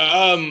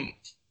 Let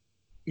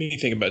me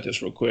think about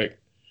this real quick.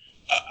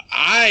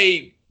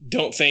 I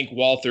don't think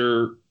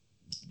Walther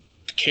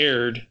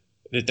cared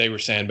that they were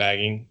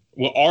sandbagging,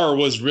 or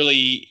was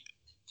really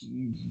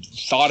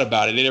thought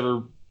about it. They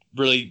never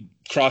really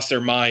crossed their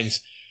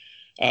minds.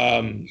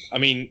 I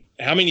mean,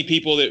 how many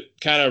people that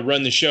kind of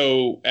run the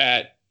show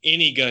at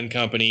any gun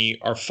company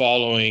are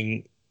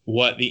following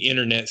what the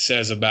internet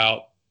says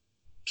about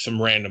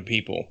some random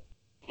people?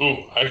 Ooh,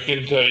 I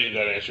can tell you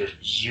that answer,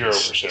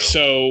 0%.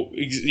 So,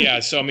 yeah.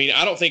 So, I mean,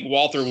 I don't think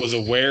Walther was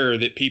aware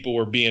that people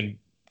were being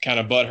kind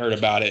of butthurt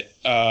about it.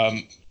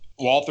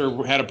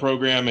 Walther had a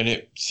program and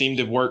it seemed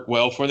to work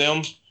well for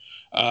them.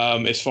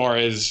 as far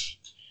as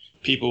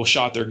people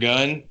shot their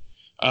gun.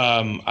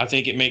 I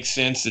think it makes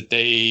sense that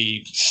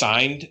they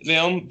signed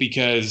them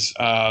because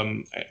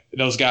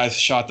those guys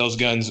shot those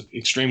guns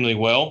extremely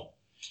well,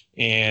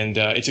 and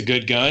it's a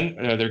good gun.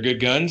 They're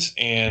good guns,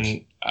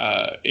 and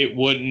it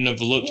wouldn't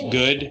have looked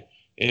good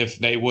if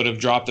they would have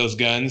dropped those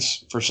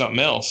guns for something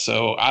else.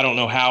 So I don't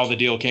know how the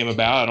deal came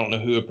about. I don't know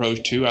who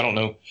approached who. I don't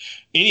know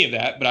any of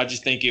that, but I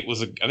just think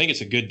I think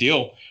it's a good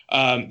deal.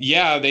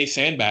 Yeah, they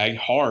sandbagged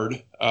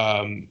hard,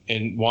 and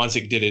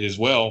Wanzik did it as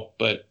well.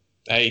 But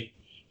hey,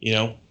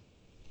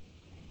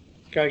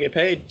 Gotta get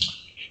paid.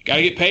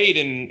 Gotta get paid,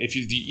 and if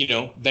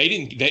they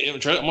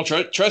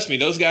didn't. Trust me,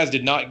 those guys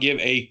did not give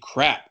a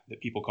crap that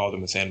people called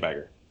him a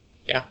sandbagger.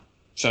 Yeah.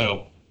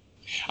 So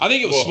I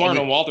think it was smart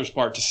on Walter's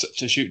part to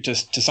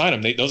sign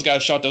him. Those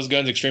guys shot those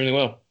guns extremely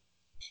well.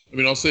 I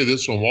mean, I'll say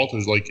this on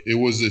Walters, I think it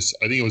was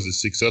a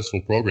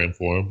successful program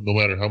for him. No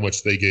matter how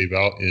much they gave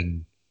out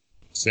in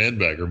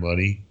sandbagger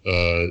money,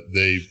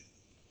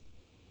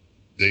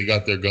 they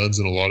got their guns,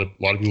 and a lot of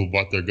people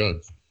bought their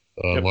guns.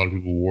 Yep. A lot of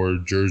people wore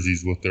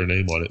jerseys with their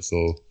name on it,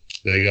 so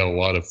they got a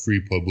lot of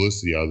free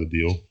publicity out of the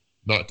deal.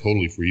 Not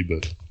totally free,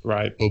 but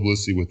right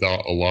publicity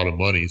without a lot of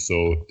money,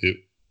 so it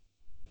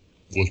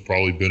was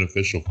probably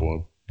beneficial for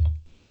him.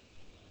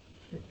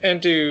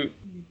 And to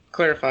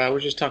clarify, I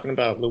was just talking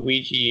about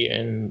Luigi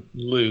and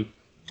Luke.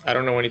 I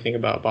don't know anything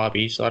about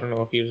Bobby, so I don't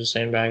know if he was a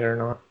sandbagger or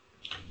not.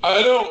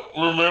 I don't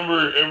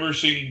remember ever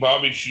seeing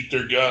Bobby shoot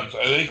their guns.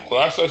 I think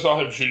last I saw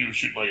him shoot, he was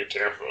shooting like a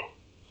Tampo.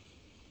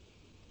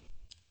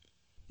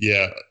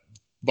 Yeah,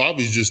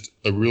 Bobby's just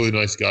a really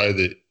nice guy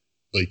that,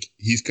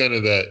 he's kind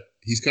of that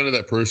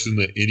person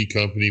that any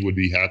company would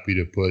be happy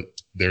to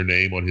put their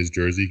name on his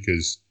jersey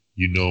because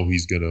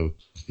he's gonna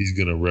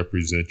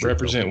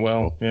represent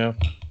well. Yeah.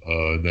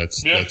 And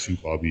that's who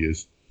Bobby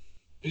is.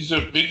 He's a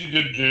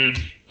good dude.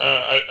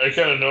 I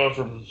kind of know him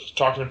from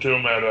talking to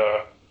him at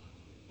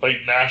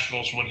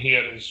Nationals when he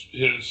had his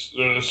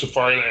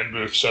Safariland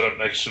booth set up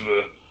next to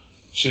the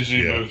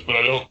Shizzy booth, but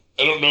I don't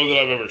know that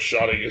I've ever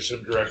shot against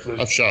him directly.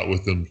 I've shot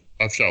with him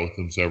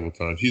several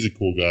times. He's a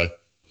cool guy.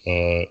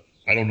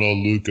 I don't know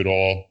Luke at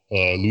all.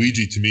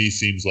 Luigi to me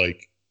seems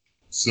like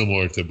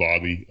similar to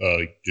Bobby.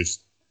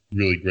 Just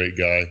really great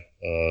guy.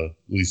 At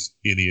least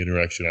any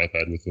interaction I've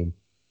had with him.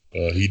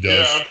 He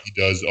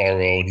does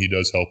RO, and he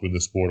does help in the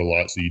sport a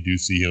lot. So you do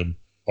see him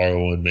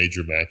RO in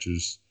major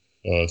matches.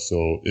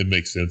 So it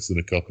makes sense that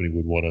a company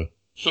would want to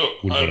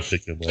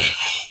pick him up.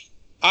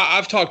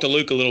 I've talked to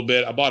Luke a little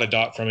bit. I bought a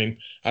dot from him.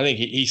 I think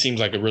he seems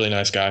like a really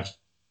nice guy.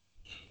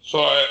 So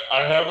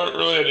I haven't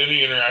really had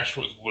any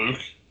interaction with Luke.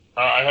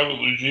 I have with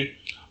Luigi.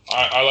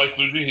 I like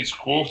Luigi. He's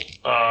cool.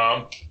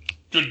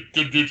 Good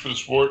dude for the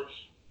sport.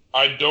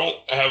 I don't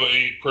have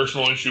a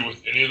personal issue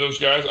with any of those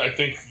guys. I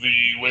think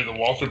the way the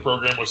Walter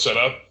program was set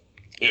up,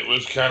 it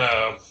was kind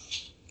of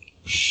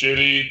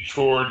shitty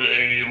toward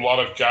a lot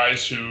of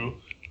guys who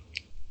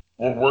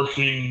were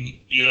working,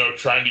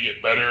 trying to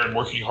get better and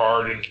working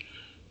hard. And,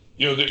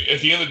 at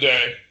the end of the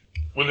day,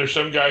 when there's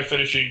some guy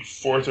finishing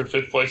 4th or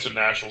 5th place in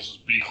Nationals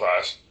as B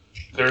class,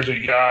 there's a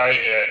guy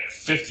at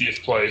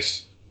 50th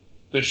place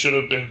that should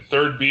have been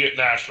 3rd B at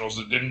Nationals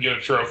that didn't get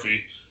a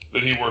trophy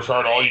that he worked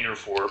hard all year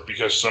for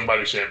because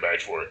somebody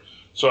sandbagged for it.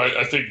 So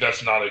I think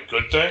that's not a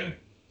good thing.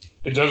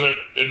 It doesn't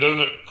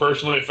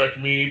personally affect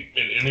me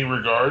in any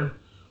regard,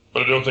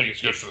 but I don't think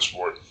it's good for the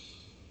sport.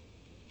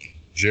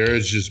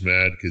 Jared's just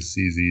mad because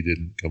CZ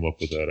didn't come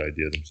up with that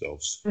idea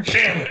themselves.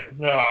 Damn it!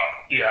 No, I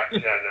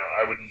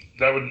wouldn't.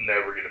 That would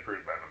never get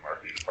approved by the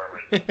marketing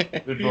department.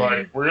 They'd be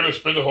like, "We're going to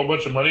spend a whole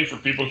bunch of money for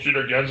people to shoot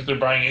our guns that they're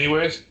buying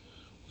anyways."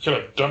 What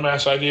kind of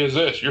dumbass idea is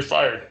this? You're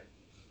fired.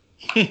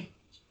 Okay.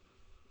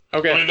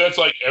 I mean, that's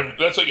like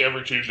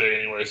every Tuesday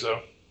anyway.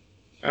 So.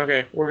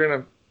 Okay, we're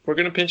gonna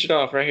pinch it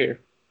off right here.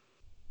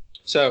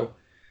 So,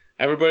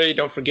 everybody,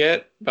 don't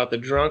forget about the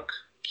drunk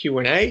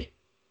Q&A.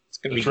 It's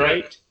gonna be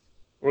great. Right.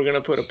 We're going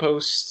to put a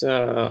post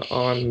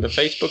on the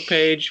Facebook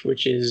page,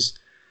 which is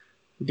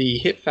the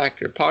Hit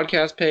Factor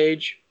podcast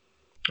page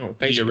on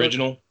Facebook. The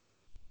original?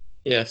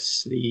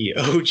 Yes, the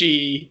OG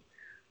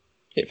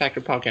Hit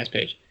Factor podcast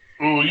page.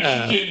 Oh, you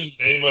should change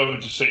the name of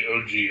it to say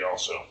OG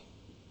also.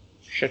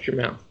 Shut your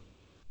mouth.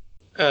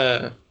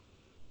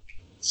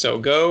 So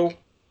go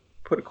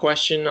put a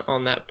question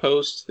on that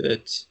post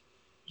that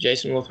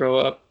Jason will throw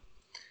up.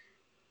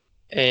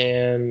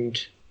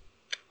 And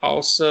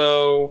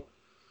also,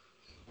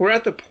 we're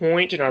at the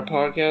point in our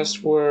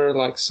podcast where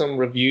some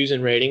reviews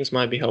and ratings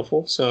might be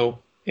helpful. So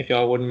if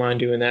y'all wouldn't mind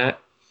doing that.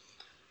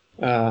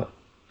 At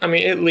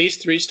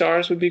least 3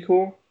 stars would be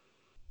cool.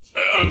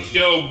 On a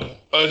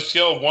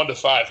scale of 1 to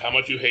 5, how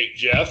much you hate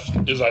Jeff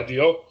is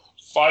ideal.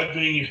 5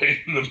 being you hate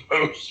him the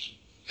most.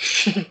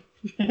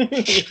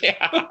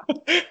 Yeah.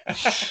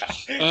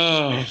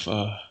 Oh,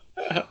 fuck.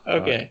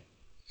 Okay.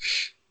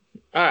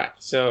 All right.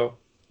 So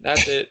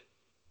that's it.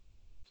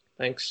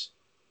 Thanks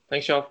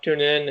y'all for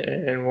tuning in,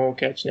 and we'll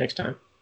catch you next time.